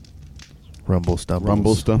creature. Rumble stumbles.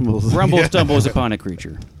 Rumble stumbles. Rumble stumbles upon a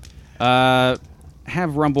creature.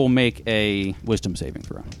 Have Rumble make a wisdom saving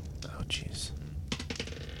throw. Oh, jeez.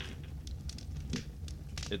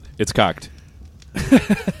 It's cocked.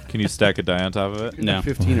 Can you stack a die on top of it? No.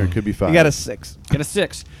 15 or it could be 5. You got a 6. Get a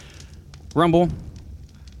 6. Rumble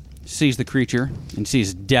sees the creature and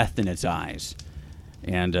sees death in its eyes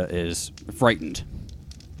and is frightened.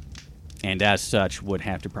 And as such, would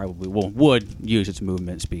use its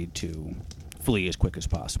movement speed to flee as quick as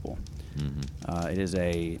possible. It is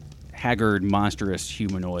a haggard, monstrous,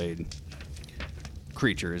 humanoid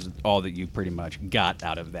creature is all that you pretty much got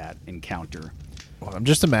out of that encounter. Well, I'm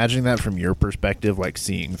just imagining that from your perspective, like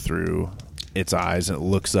seeing through its eyes, and it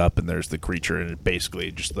looks up, and there's the creature, and it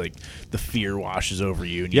basically just like the fear washes over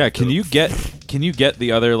you. And Yeah, have can to- you get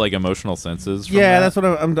the other like emotional senses from Yeah, that? that's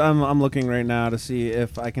what I'm looking right now to see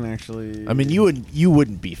if I can actually. I mean, you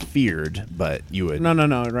wouldn't be feared, but you would.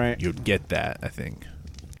 No, right. You would get that. I think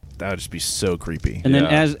that would just be so creepy. And then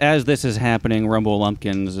Yeah. as this is happening, Rumble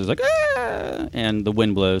Lumpkins is like, ah! And the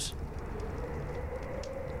wind blows.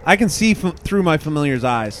 I can see through my familiar's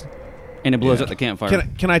eyes. And it blows Yeah. up the campfire.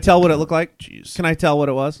 Can I tell what it looked like? Jeez. Can I tell what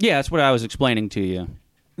it was? Yeah, that's what I was explaining to you.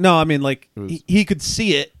 No, I mean like was- he could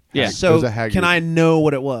see it. Yeah. It So was a haggard- can I know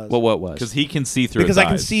what it was? What was? Because he can see through because his I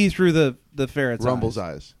can eyes. see through the ferret's Rumble's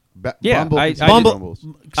eyes. eyes. Yeah, Bumble I- can see I Bumble. Rumble's.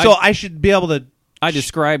 So I should be able to I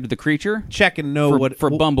described the creature check and know for, what for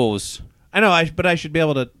Bumble's. I know. But I should be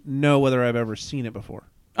able to know whether I've ever seen it before,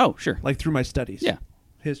 Oh, sure. like through my studies. Yeah.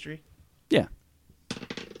 History. Yeah.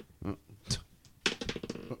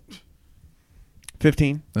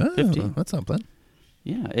 15. Oh, 15. That's something.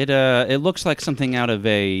 Yeah. It looks like something out of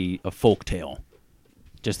a folk tale.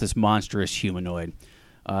 Just this monstrous humanoid.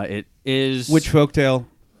 It is Which folktale?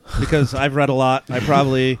 Because I've read a lot. I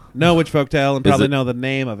probably know which folktale and Is probably it- know the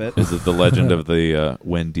name of it. Is it the legend of the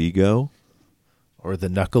Wendigo? Or the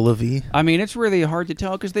knuckle of E. I mean, it's really hard to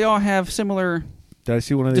tell because they all have similar Did I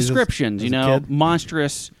see one of these as- descriptions. as You a know, kid?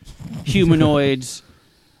 monstrous humanoids,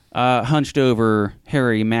 hunched over,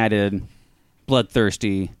 hairy, matted,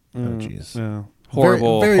 bloodthirsty, Oh, jeez. Yeah.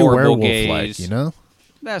 horrible, very horrible werewolf-like, gaze. you know?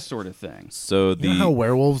 That sort of thing. So You know how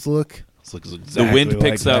werewolves look? This looks the exactly wind like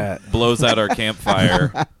picks up, that. blows out our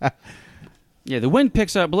campfire. Yeah, the wind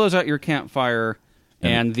picks up, blows out your campfire,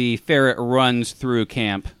 and the ferret runs through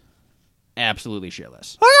camp, absolutely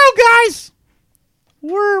shitless. Hello, guys.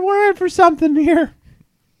 We're in for something here.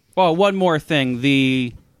 Well, one more thing: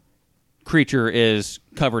 the creature is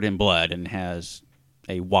covered in blood and has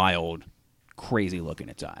a wild, crazy look in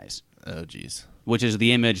its eyes, Oh, jeez. which is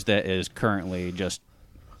the image that is currently just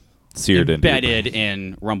Seared into your embedded brain.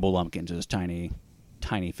 in Rumble Lumpkins' tiny,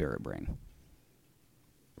 tiny ferret brain.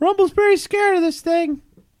 Rumble's pretty scared of this thing.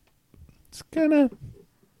 It's gonna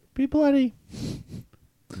be bloody.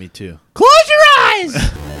 Me too. Close your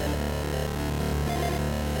eyes.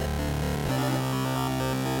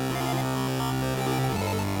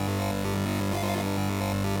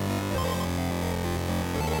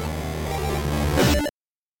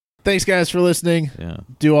 Thanks, guys, for listening. Yeah.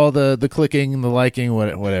 Do all the clicking, the liking,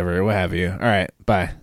 whatever, what have you. All right. Bye.